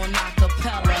sing on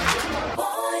acapella.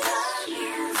 Boy, the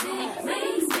music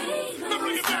makes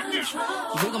me lose.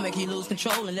 We're gonna make you lose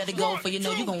control and let it go, for you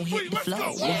know you gonna hit the flow.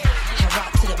 I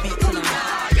rock to the beat till I'm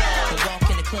high. Walk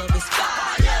in the club is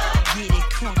fire. Get it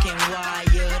crunk and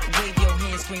wired. Wave your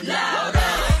hands, scream louder.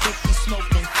 If you smoke,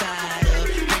 then fired up.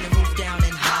 Bring the roof down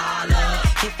and holler.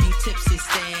 If you tipsy,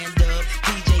 stand up.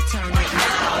 DJ, turn it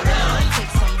louder.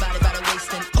 Take somebody by the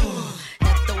waist and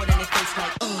now throw it in their face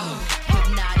like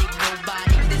hypnotic,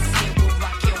 robotic. This here will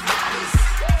rock your bodies.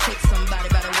 Take somebody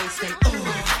by the waist and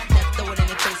now throw it in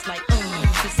their face like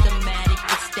systematic,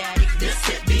 ecstatic. This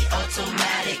hit be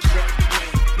automatic.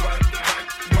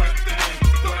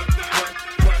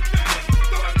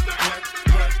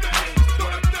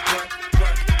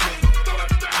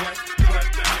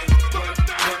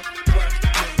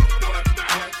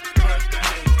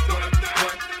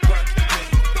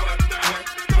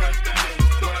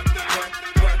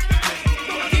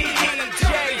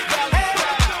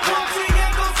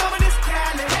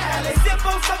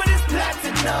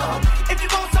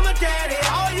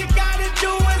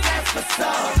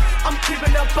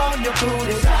 On your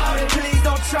booty, please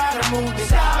don't try to move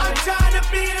it. I'm trying to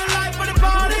be the life of the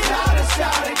party.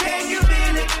 Shout it, can you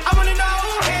feel it? I wanna know,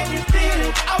 can you feel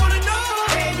it? I wanna know,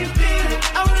 can you feel it?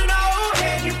 I wanna know,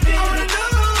 can you feel it? I wanna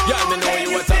know. Y'all me know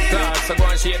you was top class, so go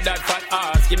and shape that fat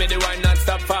ass. Give me the wine non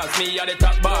stop fast, me at the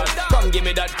top boss. Come give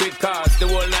me that quick cast, the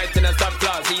whole night in a stop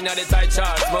class. In the tight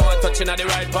charts, more touching at the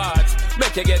right parts.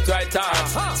 Make you get right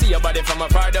touch. See your body from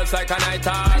afar just like a night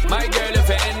talk. My girl, if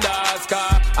you end us,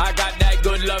 car, I got that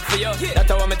good love for you.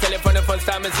 That's how I'm tell you from the first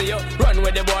time I see you. Run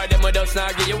with the boy, them will just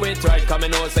not give you it right. Come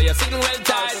and know, so you're sitting well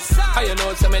tight. How you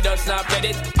know, so me just not pet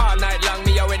it. All night long,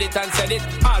 me already it and said it.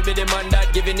 I'll be the man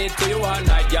that giving it to you all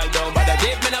night. Y'all don't bother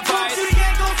give me no fight. You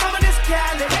ain't gon' some of this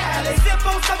Cali. Sip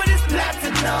on some of this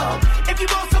platinum. If you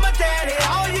want some of daddy,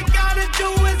 all you gotta do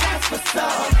is ask for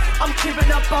some. I'm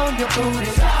keeping up on your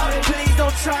booty. Please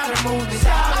don't try to move it.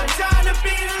 I'm trying to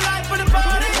be the life of the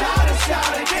party.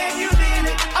 Shout it, can you feel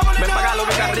it? I wanna know,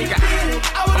 can you feel it?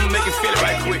 I'ma make you feel it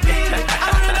right quick. I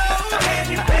wanna know, can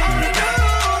you feel it?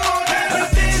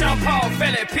 Sean Paul,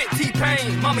 Feli, Pit,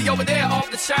 T-Pain. Mommy over there off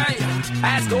the chain.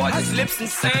 Ass gorgeous, lips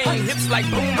insane. Hips like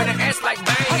boom and an ass like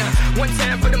bang. One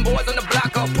time for them boys on the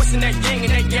block up, pushing that yang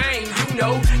and that yang. You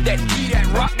know, that D, that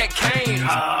rock, that cane.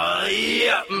 Oh,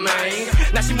 yeah, man.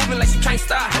 Now she moving like she can't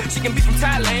stop. She can be from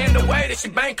Thailand, the way that she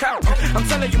bank out. I'm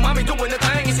telling you, mommy doing the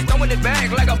thing, and she throwing it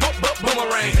back like a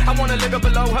boomerang. I wanna live up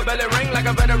below her belly ring like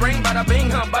a better ring. Bada bing,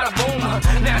 bada boom.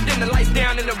 Now dim the lights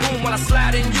down in the room while I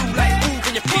slide in you like, ooh,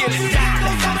 can you feel it?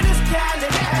 Some of this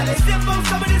Cali, sip on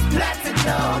some of this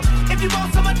platinum. If you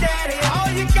want some of daddy, all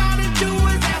you gotta do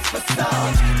is ask for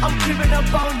some. I'm keeping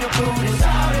up on your booty.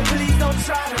 Please don't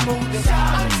try to move it.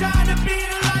 I'm trying to be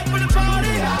the life of the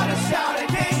party. Shout it,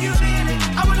 can you feel it?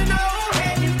 I wanna know,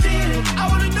 can you feel it? I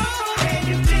wanna know, can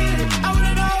you feel it? I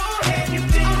wanna know, can you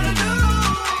feel it? I wanna know.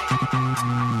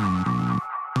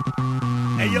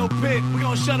 Hey, yo, Pit, we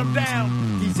gonna shut him down.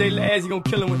 DJ Laz, you gonna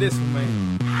kill him with this one, man.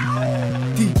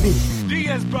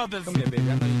 Diaz Brothers. Come here, baby.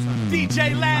 I know you're trying to.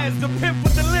 DJ Laz, the pimp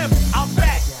with the limp. I'm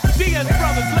back. Diaz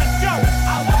Brothers, let's go.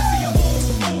 I wanna see you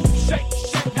move, shake,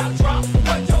 shake, now drop.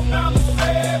 What your mama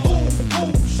say?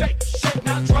 Move, shake, shake,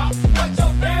 now drop. What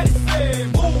your daddy say?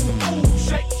 Move,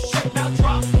 shake, shake, now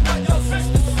drop. What your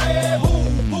sister say?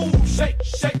 Move, shake,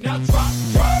 shake, now drop.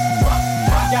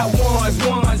 I got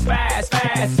ones, fives,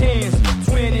 tens,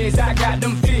 20s. I got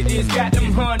them 50s, got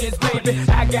them hundreds, baby.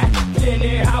 I got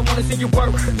plenty. I wanna see you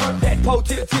work that pole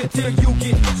till you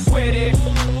get sweaty.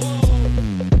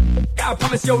 I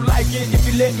promise you'll like it if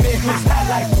you let me. I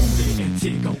like booty and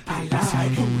tickle. I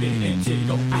like booty and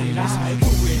tickle. I like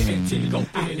booty and tickle.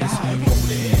 I like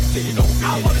booty and tickle.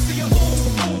 I wanna see you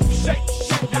move, shake,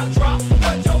 shake, now drop.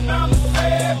 What your mama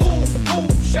say?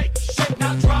 Move, shake, shake,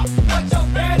 now drop. What your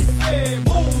daddy say?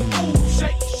 Move,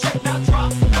 shake, shake, now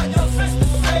drop. What your sister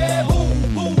say?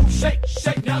 Move, shake,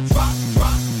 shake, now drop.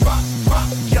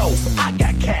 Yo, I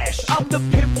got cash. I'm the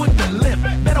pimp with the limp.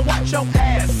 Better watch your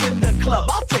ass in the club.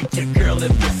 I'll take your girl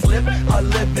if you slip. A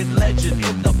living legend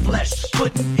in the flesh.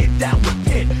 Putting it down with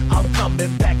Pit. I'm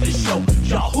coming back to show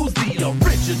y'all who's the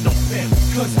original pimp.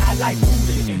 Cause I like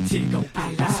booty and tickle. I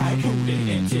like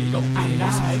booty and tickle. I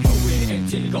like booty and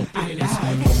tickle. I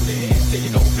like booty and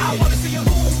tickle. I wanna see you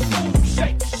move,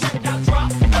 shake, shake, now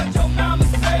drop. What your mama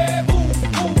say? Move,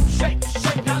 shake,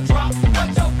 shake, now drop. What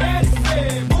your daddy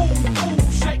say? Move,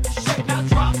 shake, shake, now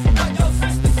drop. What your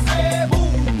sister say?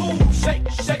 Move, shake,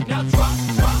 shake, now drop.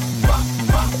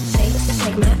 Shake,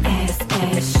 shake my ass,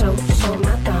 show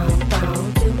my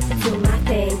thong, do my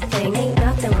thing, ain't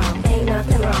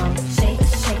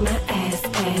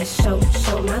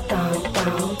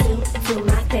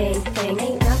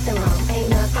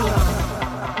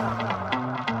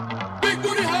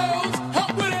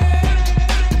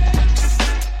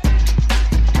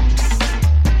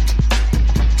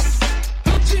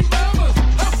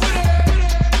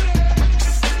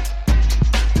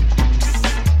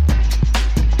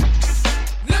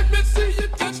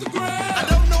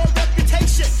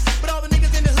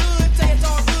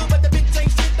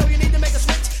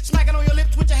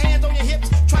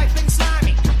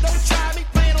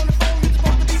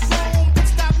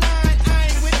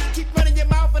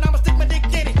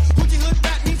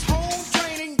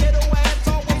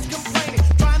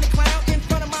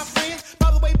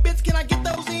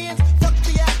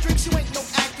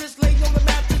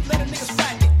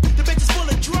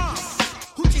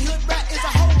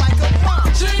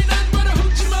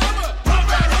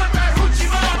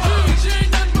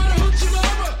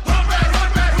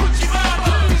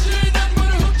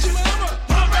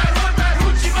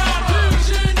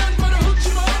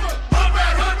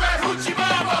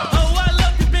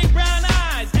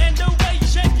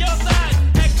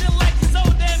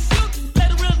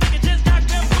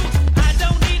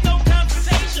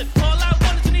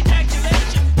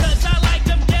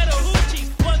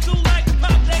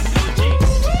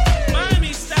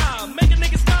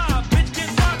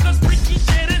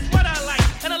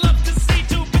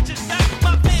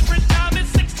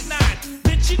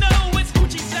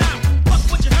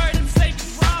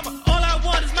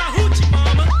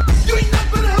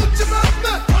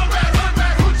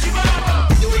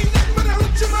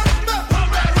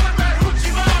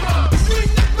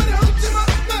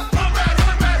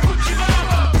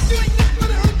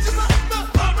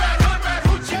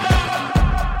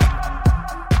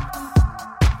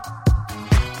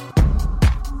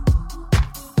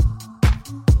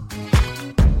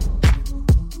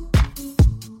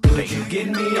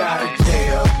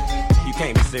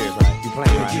serious, right? You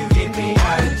playing, right? Could you get me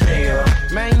out of jail?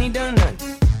 Man, you ain't done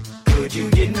nothing. Could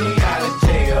you get me out of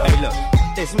jail? Hey, look.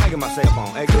 Hey, somebody get my cell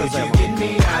phone. Hey, could you get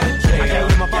me out of jail? I can't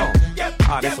with my phone.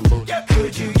 Ah, that's some bullshit.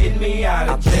 Could you get me out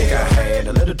of jail? I think I had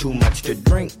a little too much to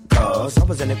drink, cause I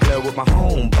was in the club with my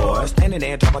homeboys, standing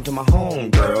there talking to my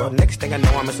homegirl. Next thing I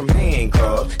know, I'm in some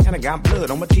handcuffs, and I got blood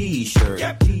on my t-shirt.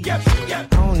 I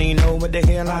don't even know what the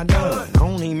hell I done. I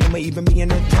don't even remember even being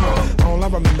that drunk. All I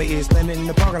remember is standing in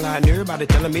the parking lot and everybody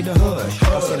telling me to hush.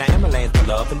 I seen an ambulance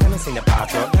pull up, and then I seen a fire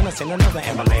truck, then I seen another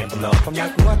ambulance pull up. I'm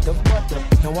like, what the?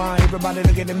 Now why everybody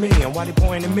looking at me, and why they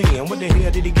pointing at me, and what the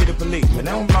hell did he get a policeman?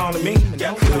 They don't belong to me.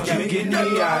 Could you get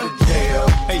me out of jail?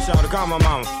 Hey, Shawty, call my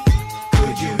mama.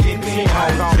 Could you get me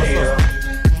out of jail?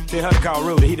 Tell her to call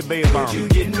Rudy, he the bail bomb. Could you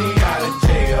get me out of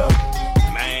jail?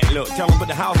 Man, look, tell him put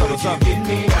the house on or something. Get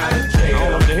me out of jail. I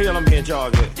don't know what the hell I'm being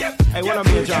charged with. Hey, what I'm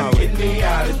being charged with? Get me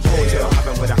out of jail.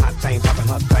 Hopping with a hot thing, popping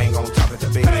her thing on top of the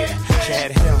bed. She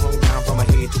had hair hung down from her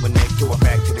head to her neck, to her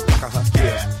back, to the crack of her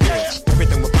yeah.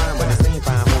 Everything was fine, but it seemed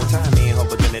fine whole time. Me and her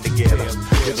was in it together.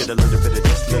 We did a little bit of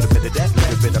this, little bit of that,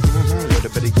 little bit of little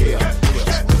bit of yeah.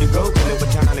 When you go, when it was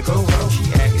time to go home, she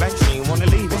act like she ain't wanna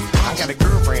leave it. I got a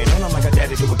girlfriend, and I'm like a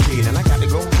daddy to a kid, and I got to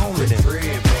go home with him.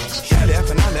 She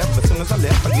left, and I left, but as soon as I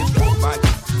left, I get told by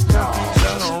no,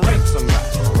 don't rape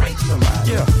somebody.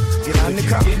 Yeah, get out in the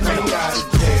car. Get me out of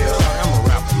jail. I'm a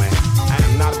rapper, man. I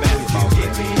am not a basketball player.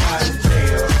 Get me out of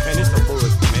jail. Man, this some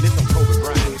bullshit. Man, this some Kobe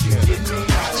Bryant. Get me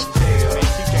out of jail. Man,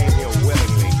 she came here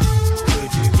willingly.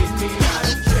 Could you get me out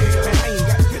of jail? Man, I ain't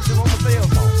got pictures on my cell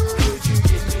phone. Could you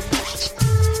get me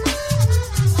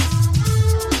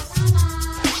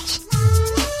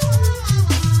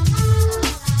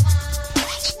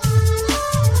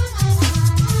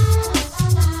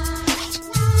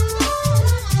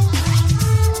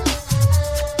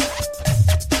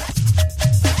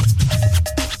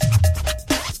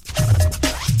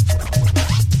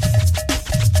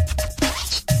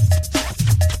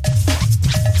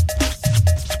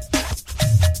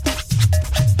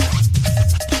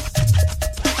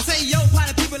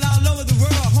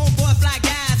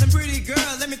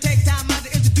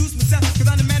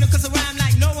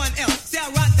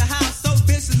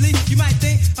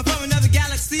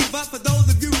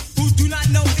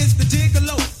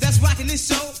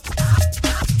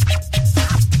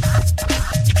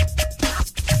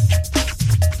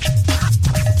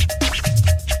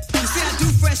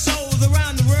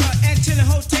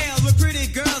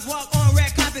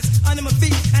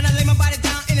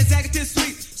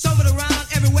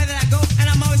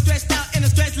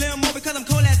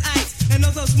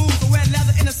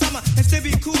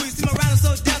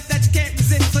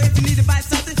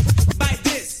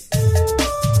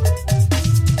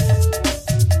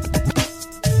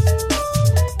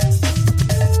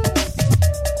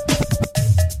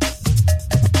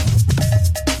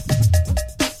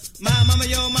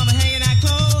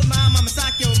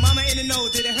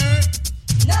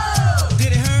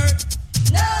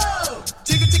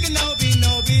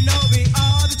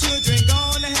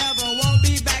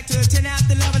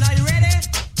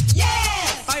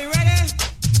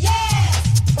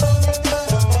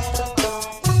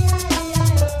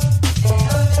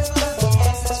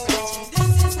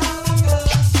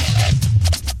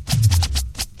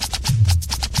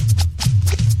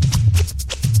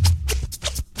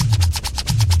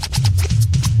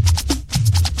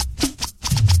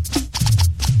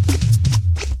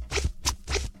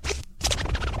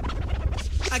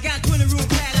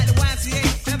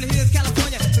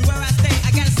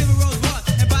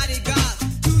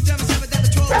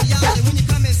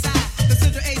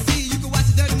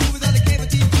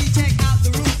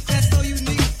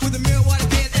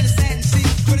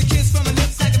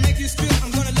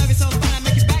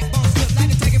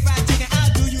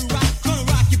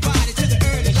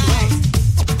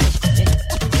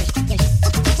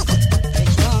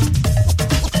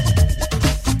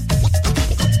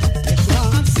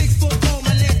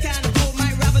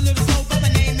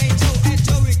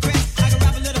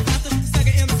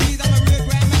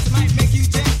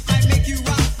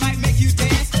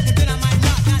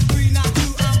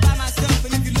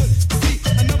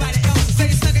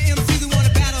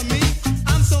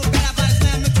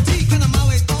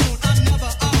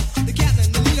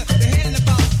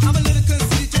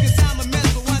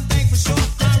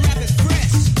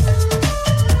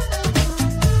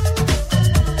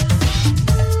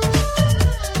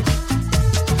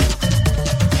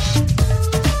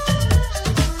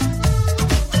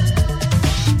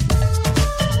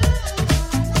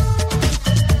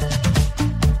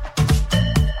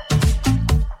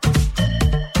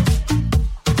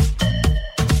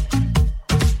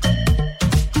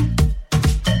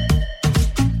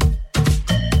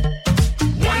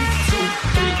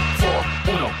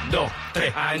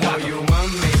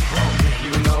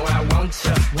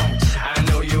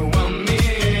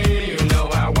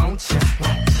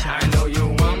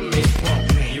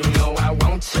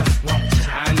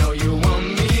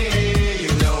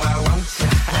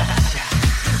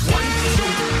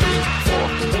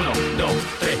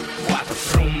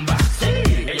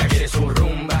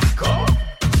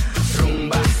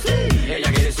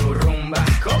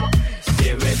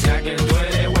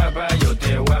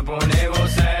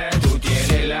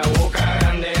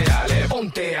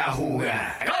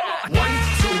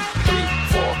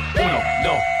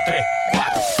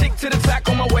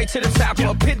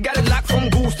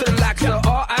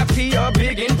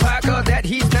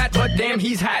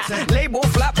these hats. Label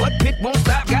flop, but Pit won't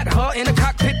stop. Got her in the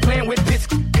cockpit playing with bits.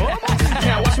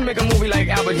 Now watch me make a movie like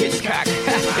Albert Hitchcock.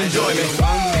 Enjoy me.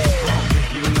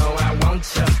 You know I want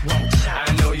ya.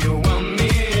 I know you want me.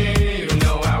 You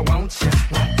know I want ya.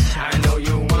 I know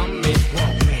you want me.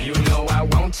 You know I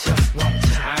want ya.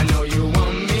 I know you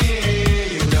want me.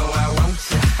 You know I want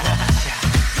ya.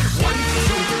 1,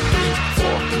 2, 3,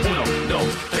 4. 1, 2,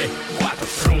 3, 4.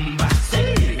 Rumba, sí.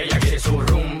 Ella quiere su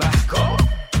rumba. ¿Cómo?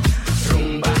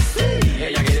 Rumba, sí.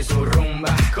 Ella quiere su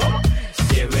rumba. ¿Cómo?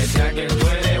 Si es verdad que tú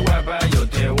eres guapa, yo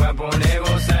te voy a poner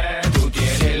gozar. Tú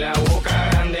tienes la boca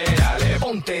grande, dale,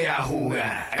 ponte a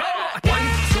jugar. 1,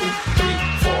 2, 3,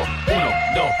 4. 1,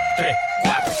 2, 3,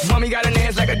 4. Mommy got an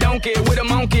ass like a donkey with a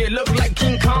monkey, look like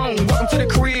King Kong. Welcome to the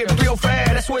crib,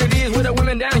 305. That's what it is with the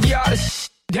women down here. All the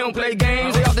they don't play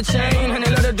games, they off the chain, and they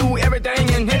love to do everything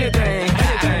and anything.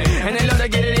 And they love to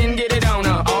get it in, get it on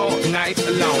all night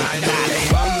long.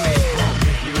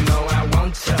 You know I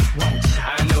want ya.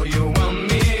 I know you want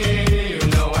me. You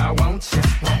know I want ya.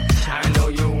 I know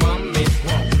you want me.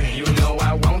 You know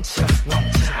I want ya.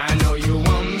 I know you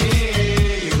want me.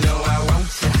 You know I want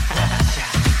ya.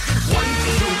 1,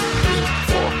 2, 3,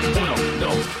 4. 1,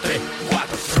 2, 3, 4.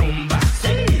 Rumba,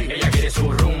 sí. Ella quiere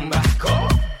su rumba. ¿Cómo?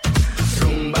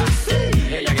 Rumba, sí.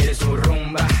 Ella quiere su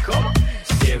rumba. ¿Cómo?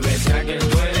 Si es verdad que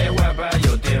tú eres guapa,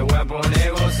 yo te voy a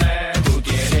poner gozar. Tú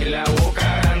tienes la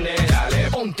boca grande, dale,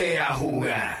 ponte a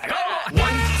jugar. 1,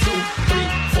 2, 3,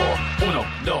 4. 1,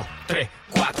 2, 3,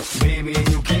 4. Baby,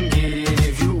 you can get it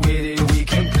if you with it, we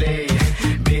can play.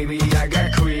 Baby, I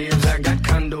got cribs, I got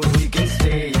condos, we can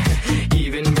stay.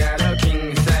 Even got a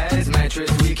king size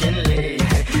mattress we can lay.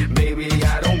 Baby,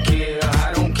 I don't care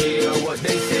what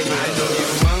they say. I know you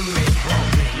want me,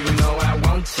 you know I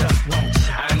want ya.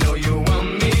 I know you want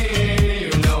me,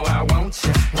 you know I want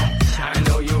ya. I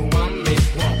know you want me,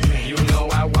 you know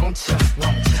I want ya.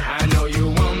 I know you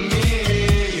want me,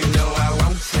 you know I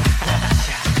want ya.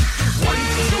 1,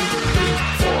 2, 3,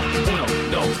 4.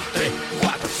 1, 2, 3,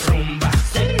 4. Rumba,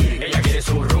 sí. Ella quiere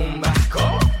su rumba.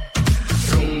 ¿Cómo?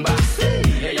 Rumba, sí.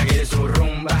 Ella quiere su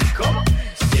rumba. ¿Cómo?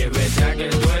 Si es verdad que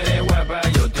tú eres guapa,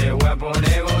 yo te voy a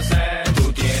poner gozar.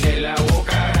 Tú tienes la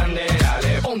boca grande,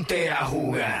 dale, ponte a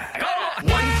jugar.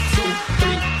 1, 2,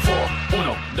 3, 4.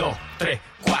 1, 2, 3,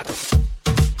 4.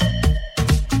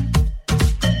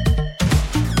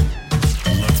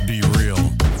 Let's be real.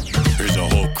 There's a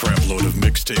whole crap load of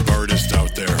mixtape artists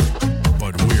out there.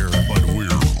 But we're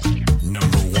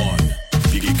number one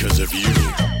because of you.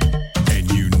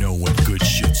 And you know what good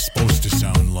shit's supposed to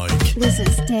sound like. This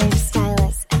is Dave Stein.